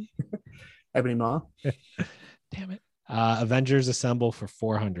be? Ebony Maw. Damn it. Avengers Assemble for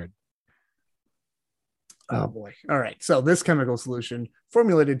 400. Oh boy. All right. So this chemical solution,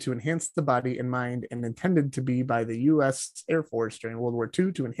 formulated to enhance the body and mind and intended to be by the U.S. Air Force during World War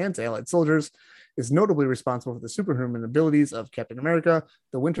II to enhance Allied soldiers, is notably responsible for the superhuman abilities of Captain America,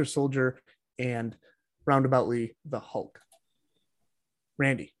 the Winter Soldier, and roundaboutly the Hulk.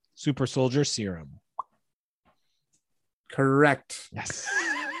 Randy. Super Soldier Serum. Correct. Yes.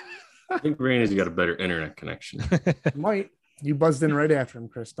 I think Randy's got a better internet connection. Might. You buzzed in right after him,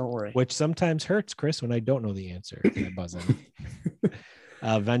 Chris. Don't worry. Which sometimes hurts, Chris, when I don't know the answer. And I buzz in.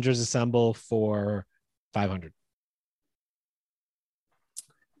 Avengers Assemble for 500.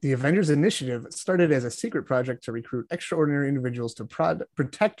 The Avengers Initiative started as a secret project to recruit extraordinary individuals to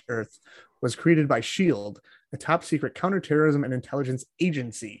protect Earth, was created by SHIELD, a top secret counterterrorism and intelligence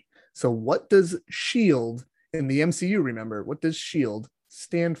agency. So what does SHIELD in the MCU, remember? What does SHIELD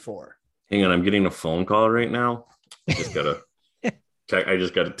stand for? Hang on, I'm getting a phone call right now. I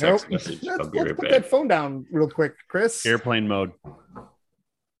just got a text message. I'll be Let's right put back. that phone down real quick, Chris. Airplane mode.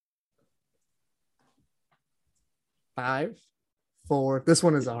 5, 4. This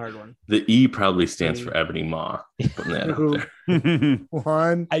one is a hard one. The E probably stands for Ebony Maw. Putting that out there.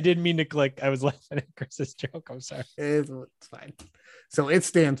 1 I didn't mean to click. I was laughing at Chris's joke. I'm sorry. it's fine. So it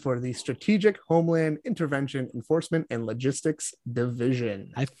stands for the Strategic Homeland Intervention Enforcement and Logistics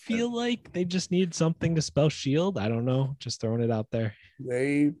Division. I feel like they just need something to spell shield. I don't know. Just throwing it out there.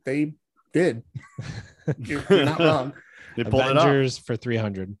 They did. You're not wrong. They pulled it off. Avengers for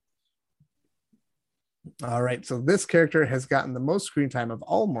 300. All right. So this character has gotten the most screen time of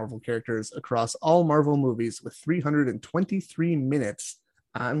all Marvel characters across all Marvel movies with 323 minutes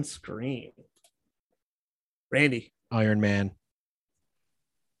on screen. Randy. Iron Man.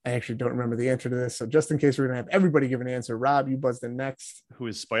 I actually don't remember the answer to this. So just in case we're going to have everybody give an answer, Rob, you buzzed in next. Who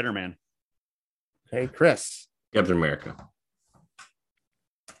is Spider-Man? Okay, Chris. Captain America.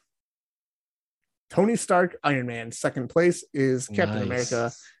 Tony Stark, Iron Man. Second place is Captain Nice.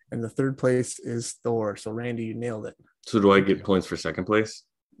 America. And the third place is Thor. So Randy, you nailed it. So do I get points for second place?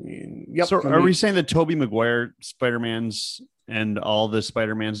 Yep. So are we saying that Tobey Maguire Spider-Mans and all the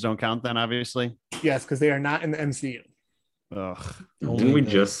Spider-Mans don't count then, obviously? Yes, because they are not in the MCU. Ugh. Didn't we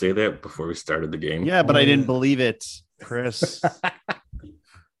just say that before we started the game? Yeah, but I didn't believe it, Chris.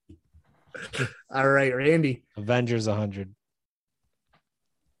 All right, Randy. Avengers 100.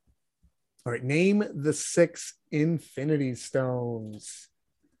 All right, name the 6 Infinity Stones.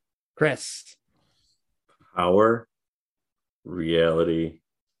 Chris. Power, reality,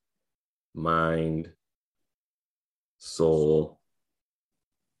 mind, soul.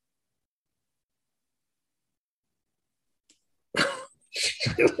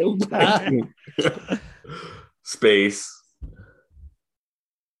 Space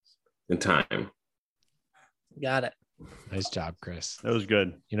and time. Got it. Nice job, Chris. That was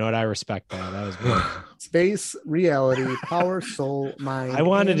good. You know what? I respect that. That was good. Space, reality, power, soul, mind. I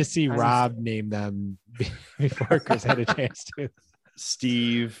wanted to and see time. Rob name them before Chris had a chance to.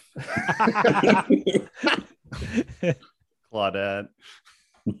 Steve, Claudette.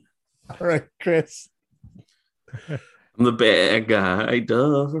 All right, Chris. I'm the bad guy.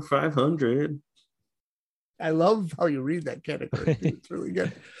 Duh for 500. I love how you read that category. It's really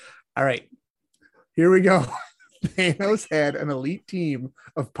good. All right, here we go. Thanos had an elite team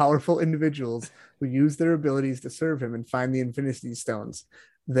of powerful individuals who used their abilities to serve him and find the Infinity Stones.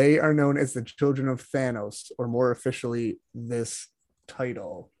 They are known as the Children of Thanos, or more officially, this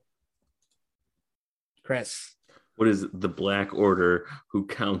title. Chris. What is the Black Order who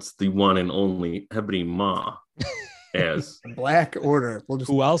counts the one and only Ebony Maw as? Black Order. We'll just,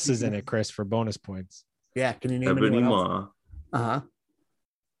 Who else is in it, Chris, for bonus points? yeah, can you name Ebony anyone else? Maw, Uh-huh.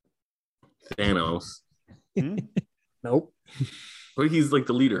 Thanos. Nope. But he's like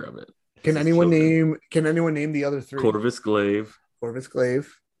the leader of it. Can He's anyone children. name the other 3? Corvus Glaive, Corvus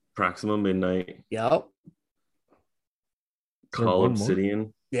Glaive. Proxima Midnight, Yep. Call one more?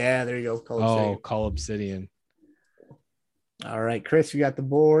 Obsidian. Yeah, there you go. Call Oh, Obsidian. Call Obsidian. All right, Chris, you got the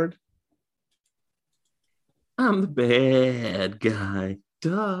board. I'm the bad guy.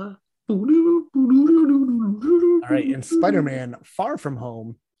 Duh. All All right, in Spider-Man Far From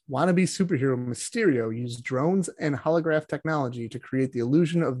Home, wannabe superhero Mysterio used drones and holograph technology to create the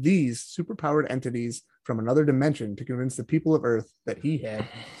illusion of these superpowered entities from another dimension to convince the people of Earth that he had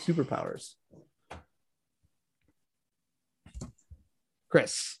superpowers.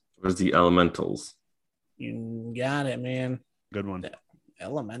 Chris, What is the Elementals? you got it, man. Good one.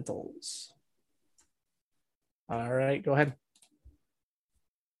 Elementals. All right, go ahead.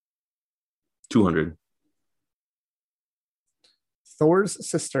 200. Thor's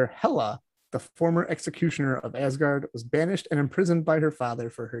sister Hela, the former executioner of Asgard, was banished and imprisoned by her father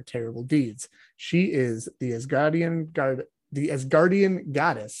for her terrible deeds. She is the Asgardian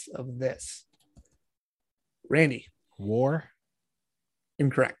goddess of this. Randy, War.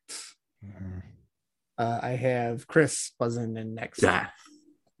 incorrect. Mm. I have Chris buzzing in next. Death.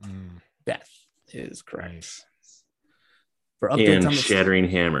 Mm. Death is correct. Nice. For updates And on the Shattering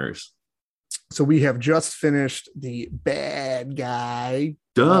Hammers. So we have just finished the bad guy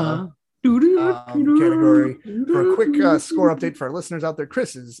Duh. category. For a quick score update for our listeners out there,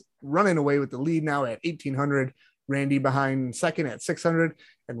 Chris is running away with the lead now at 1,800. Randy behind second at 600,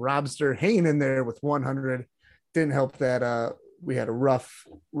 and Robster hanging in there with 100. Didn't help that we had a rough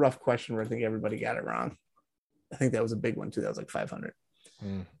question where I think everybody got it wrong. I think that was a big one too. That was like 500.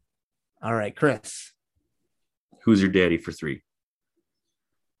 Mm. All right, Chris. Who's your daddy for 3?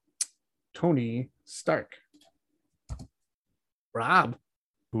 Tony Stark. Rob.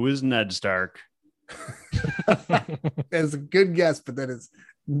 Who is Ned Stark? That's a good guess, but that is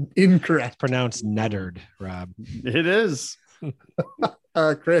incorrect. Pronounced Neddard, Rob. It is.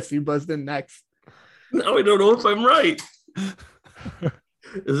 Chris, you buzzed in next. Now I don't know if I'm right.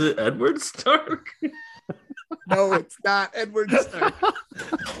 Is it Edward Stark? No, it's not Edward Stark.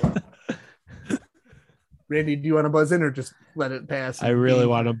 Randy, do you want to buzz in or just let it pass? I really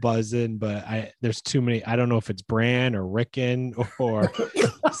want to buzz in, but there's too many. I don't know if it's Bran or Rickon or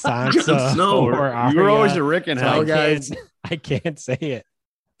Sansa Snow. or Arya. You were always a Rick and So Hell, Hal. guys. I can't say it.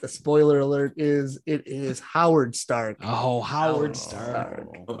 The spoiler alert is it is Howard Stark. Oh, Howard Stark.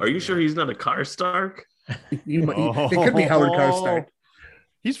 Are you sure he's not a Car Stark? It could be Howard Carr Stark.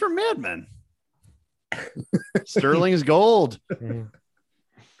 He's from Mad Men. Sterling's gold.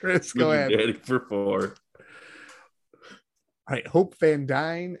 Chris, Who's go your ahead. daddy for 4? right, Hope Van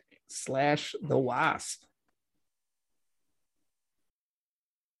Dyne / the Wasp.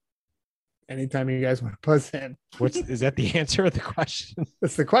 Anytime you guys want to buzz in. Is that the answer of the question?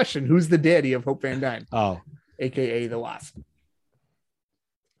 That's the question. Who's the daddy of Hope Van Dyne? Oh, AKA the Wasp.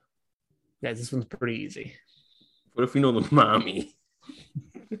 Guys, this one's pretty easy. What if we know the mommy?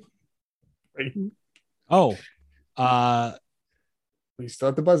 Ready? oh, We still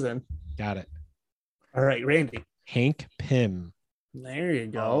have to buzz in. got it. All right, Randy. Hank Pym. There you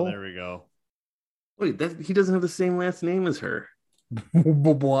Oh, go. there we go. Wait, he doesn't have the same last name as her.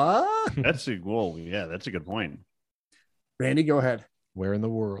 What? That's a goal. Yeah, that's a good point. Randy, go ahead. Where in the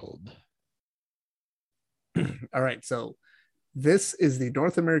world? All right, so this is the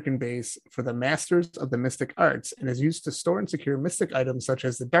North American base for the Masters of the Mystic Arts and is used to store and secure mystic items such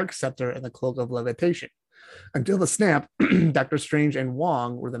as the Dark Scepter and the Cloak of Levitation. Until the snap, Doctor Strange and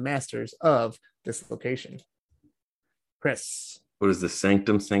Wong were the masters of this location. Chris, What is the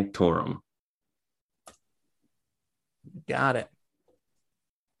Sanctum Sanctorum? got it.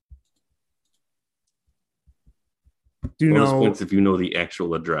 Do you Bonus know? points if you know the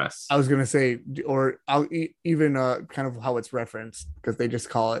actual address. I was gonna say, or I'll even kind of how it's referenced because they just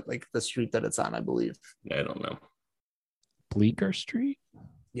call it like the street that it's on, I believe. I don't know. Bleecker Street?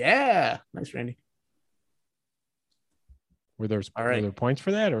 Yeah, nice, Randy. Were there points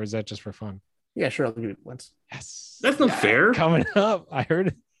for that, or is that just for fun? Yeah, sure, I'll give you points. Yes. That's not fair. Coming up. I heard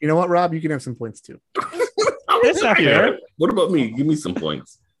it. You know what, Rob? You can have some points too. That's not fair. What about me? Give me some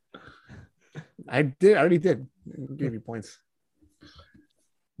points. I already did. I gave you points.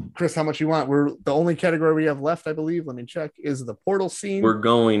 Chris, how much you want? We're the only category we have left, I believe. Let me check. Is the portal scene?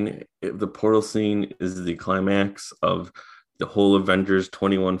 The portal scene is the climax of the whole Avengers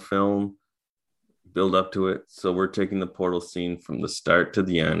 21 film. Build up to it. So we're taking the portal scene from the start to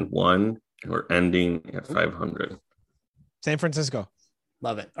the end. And we're ending at 500. San Francisco.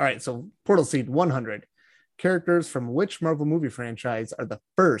 Love it. All right. So portal scene 100. Characters from which Marvel movie franchise are the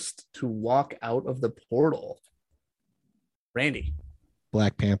first to walk out of the portal? Randy.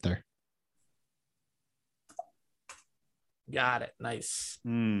 Black Panther. Got it. Nice.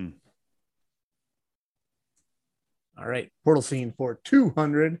 Hmm. All right. Portal scene for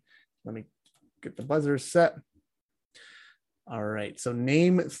 200. Let me get the buzzer set. All right. So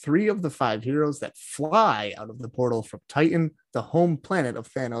name 3 of the 5 heroes that fly out of the portal from Titan, the home planet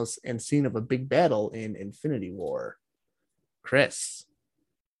of Thanos, and scene of a big battle in Infinity War. Chris.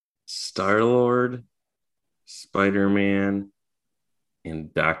 Star-Lord, Spider-Man,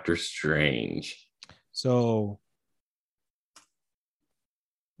 and Doctor Strange. So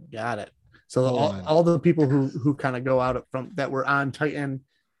Got it. So Hold on. all the people who kind of go out from that were on Titan,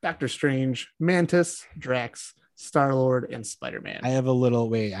 Doctor Strange, Mantis, Drax, Star-Lord, and Spider-Man. I have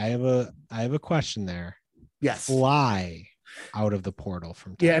a question there. Yes. Fly out of the portal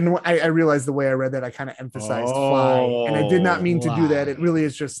from Yeah, Titan. and I realized the way I read that, I kind of emphasized fly, and I did not mean to do that. It really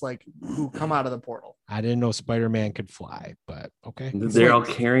is just like who come out of the portal. I didn't know Spider-Man could fly, but okay. They're all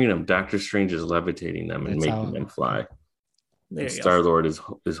carrying them. Doctor Strange is levitating them and That's making how- them fly. There you go. Star-Lord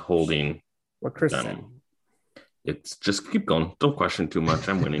is holding What Chris said. them. It's just keep going. Don't question too much.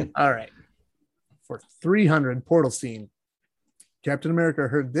 I'm winning. All right. For 300 portal scene, Captain America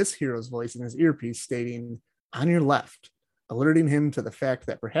heard this hero's voice in his earpiece stating, "On your left," alerting him to the fact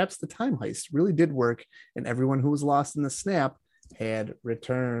that perhaps the time heist really did work and everyone who was lost in the snap had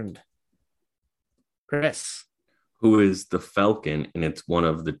returned. Chris. Who is the Falcon? And it's one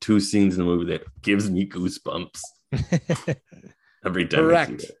of the 2 scenes in the movie that gives me goosebumps every time.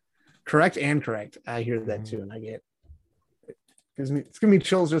 Correct. Correct and correct. I hear that too, and I get it's gonna be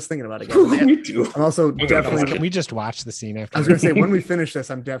chills just thinking about it again. Me too. I'm also gonna definitely. Can we just watch the scene after? I was gonna say when we finish this,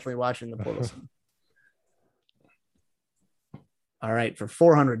 I'm definitely watching the portal scene. All right, for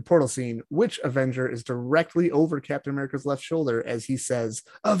 400 portal scene, which Avenger is directly over Captain America's left shoulder as he says,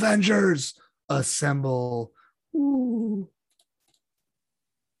 "Avengers, assemble!" Ooh.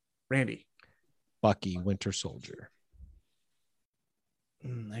 Randy. Bucky, Winter Soldier.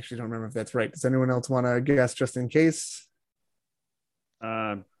 I actually don't remember if that's right. Does anyone else want to guess just in case?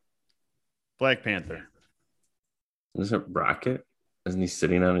 Black Panther. Isn't it Rocket? Isn't he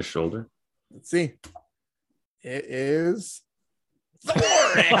sitting on his shoulder? Let's see. It is Thor,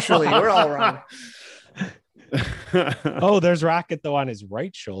 actually. We're all wrong. Oh, there's Rocket though on his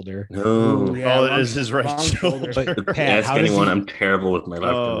right shoulder. No. Ooh, yeah, Oh, wrong- it is his right wrong shoulder. But Pat, Ask how does anyone. he, I'm terrible with my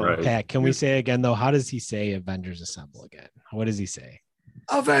left and right. Pat, can we say again though? How does he say Avengers Assemble again? What does he say?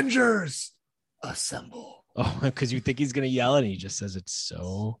 Avengers, assemble. Oh, because you think he's gonna yell and he just says it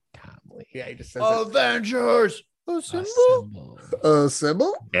so calmly. Yeah, he just says it. Avengers. Assemble.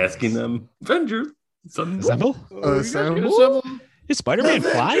 Assemble? Asking them, Avengers. Assemble? Assemble? Is Spider-Man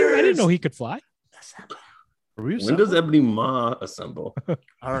fly? I didn't know he could fly. When does Ebony Maw assemble?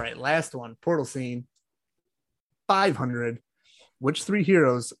 All right, last one. Portal scene. 500. Which three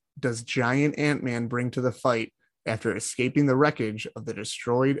heroes does Giant Ant-Man bring to the fight after escaping the wreckage of the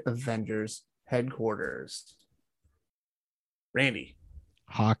destroyed Avengers headquarters? Randy.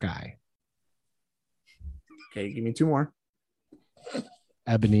 Hawkeye, Okay, give me two more.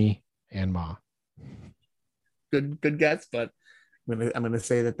 Ebony, and Ma. Good guess, but I'm gonna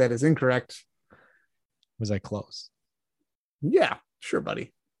say that is incorrect. Was I close? Yeah, sure,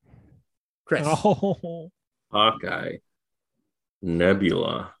 buddy. Chris. Oh, Hawkeye,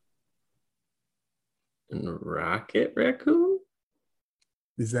 Nebula, and Rocket Raccoon?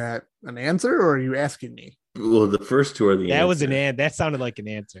 Is that an answer, or are you asking me? Well, the first two are the that was answer. that sounded like an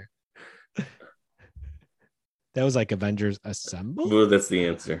answer. That was like Avengers Assemble. Well, that's the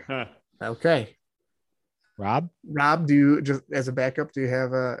answer. Huh. Okay, Rob, do you, just as a backup, do you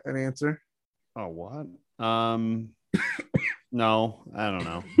have an answer? Oh, what? No, I don't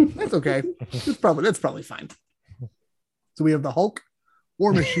know. That's okay. That's probably fine. So we have the Hulk,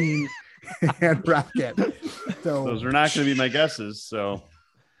 War Machine, and Rocket. So Those are not going to be my guesses. So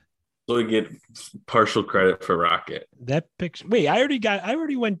So we get partial credit for Rocket. that picture. Wait, I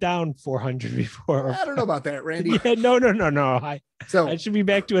already went down 400 before. I don't know about that, Randy. Yeah, no. I So should be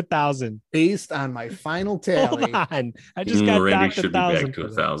back to 1,000. based on my final Hold tally, on, I just got Randy docked should be 1,000. back to for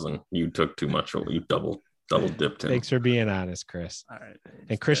that. 1,000. You took too much. You double dipped him. Thanks for being honest, Chris. all right.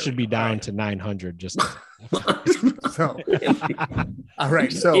 And Chris There should we be go. down to 900. Just So all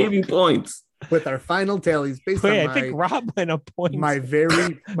right. So gave you points. with our final tallies, based wait, on I think Rob went a point. my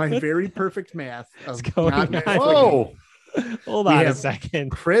very perfect math of What's going not on? math- whoa, Hold we on a have-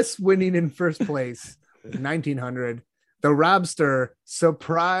 second. Chris winning in first place with 1,900. The Robster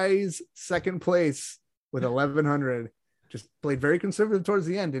surprise second place with 1,100. Just played very conservative towards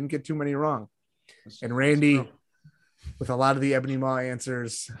the end. Didn't get too many wrong. And Randy, with a lot of the Ebony Maw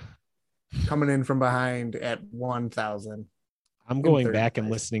answers, coming in from behind at 1,000. I'm going third back and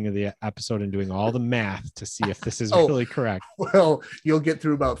place. listening to the episode and doing all the math to see if this is Oh. really correct. Well, you'll get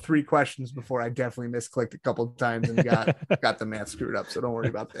through about 3 questions before I definitely misclicked a couple of times and got the math screwed up. So don't worry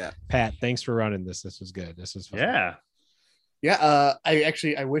about that. Pat, thanks for running this. This was good. This was fun. yeah. Yeah,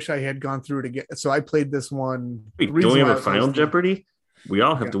 I wish I had gone through it again. So I played this one. Wait, The don't reason we have why a I was final listening- Jeopardy? We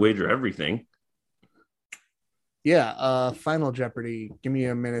all have Yeah. to wager everything. Yeah, Final Jeopardy. Give me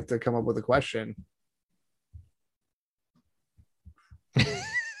a minute to come up with a question.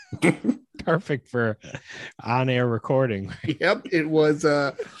 Perfect for on-air recording. Yep, it was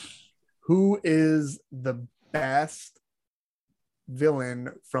who is the best villain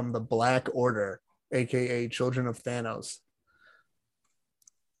from the Black Order, aka Children of Thanos?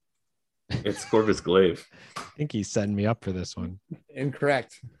 It's Corvus Glaive. I think he's setting me up for this one.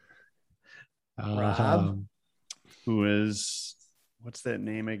 Incorrect. Rob? Um, Who is, what's that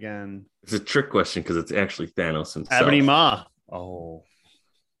name again? It's a trick question because it's actually Thanos himself. Ebony Maw. Oh,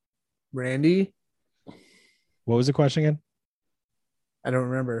 Randy? what was the question again? I don't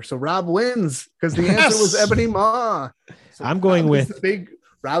remember. So Rob wins because the answer was Yes! Ebony Maw. So I'm going Rob is with-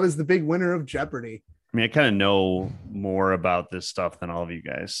 Rob is the big winner of Jeopardy. I mean, I kind of know more about this stuff than all of you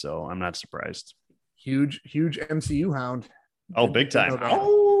guys, so I'm not surprised. Huge MCU hound. Oh, big Didn't know time. that.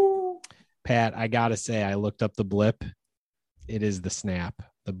 Oh, Pat, I gotta say, I looked up the blip. It is the snap.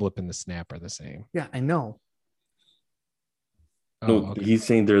 The blip and the snap are the same. Yeah, I know. Oh, No, okay. he's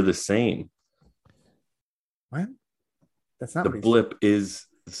saying they're the same. What? That's not The what he blip is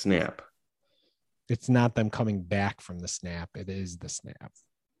the snap. It's not them coming back from the snap. It is the snap.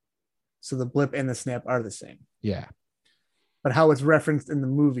 So the blip and the snap are the same. Yeah. But how it's referenced in the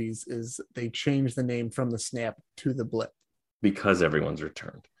movies is they change the name from the snap to the blip. Because everyone's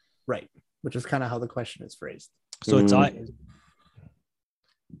returned. Right. Which is kind of how the question is phrased. So it's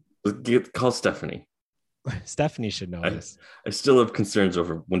Call Stephanie. Stephanie should know this. I still have concerns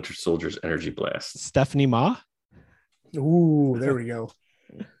over Winter Soldier's energy blast. Stephanie Ma? Ooh, there we go.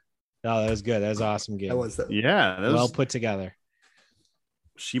 Oh, that was good. That was an awesome game. That was the yeah. That well was, put together.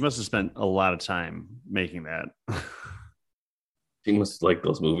 she must have spent a lot of time making that. She must like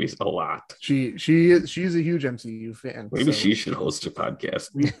those movies a lot. she's a huge MCU fan. Maybe so she should host a podcast.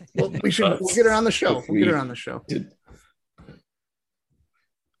 we'll get her on the show. We'll get her on the show. Did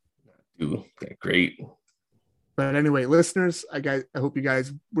do that great. But anyway, listeners, I hope you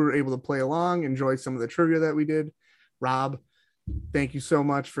guys were able to play along, enjoy some of the trivia that we did. Rob, thank you so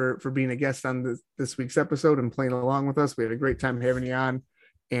much for being a guest on this week's episode and playing along with us. We had a great time having you on.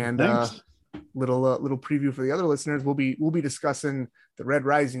 And Thanks. little preview for the other listeners. We'll be discussing the Red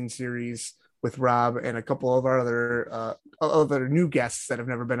Rising series with Rob and a couple of our other new guests that have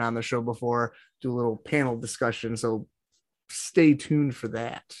never been on the show before. Do a little panel discussion. So stay tuned for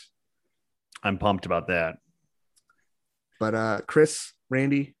that. I'm pumped about that. But Chris,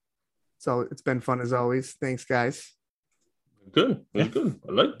 Randy, so it's been fun as always. Thanks, guys. Good. It was good.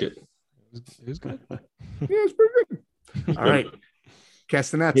 I liked it. It was good. Yeah, it's pretty good. All right.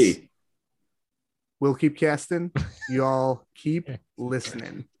 Castanets. Hey. We'll keep casting. You all keep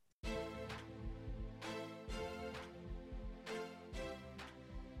listening.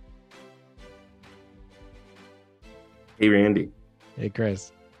 Hey, Randy. Hey,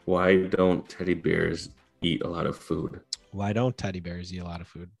 Chris. Why don't teddy bears eat a lot of food? Why don't teddy bears eat a lot of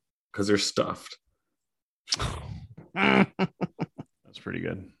food? Because they're stuffed. That's pretty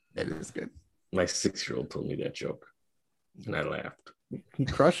good. That is good. My 6-year-old told me that joke, and I laughed. He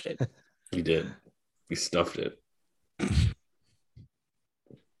crushed it. He did. He stuffed it.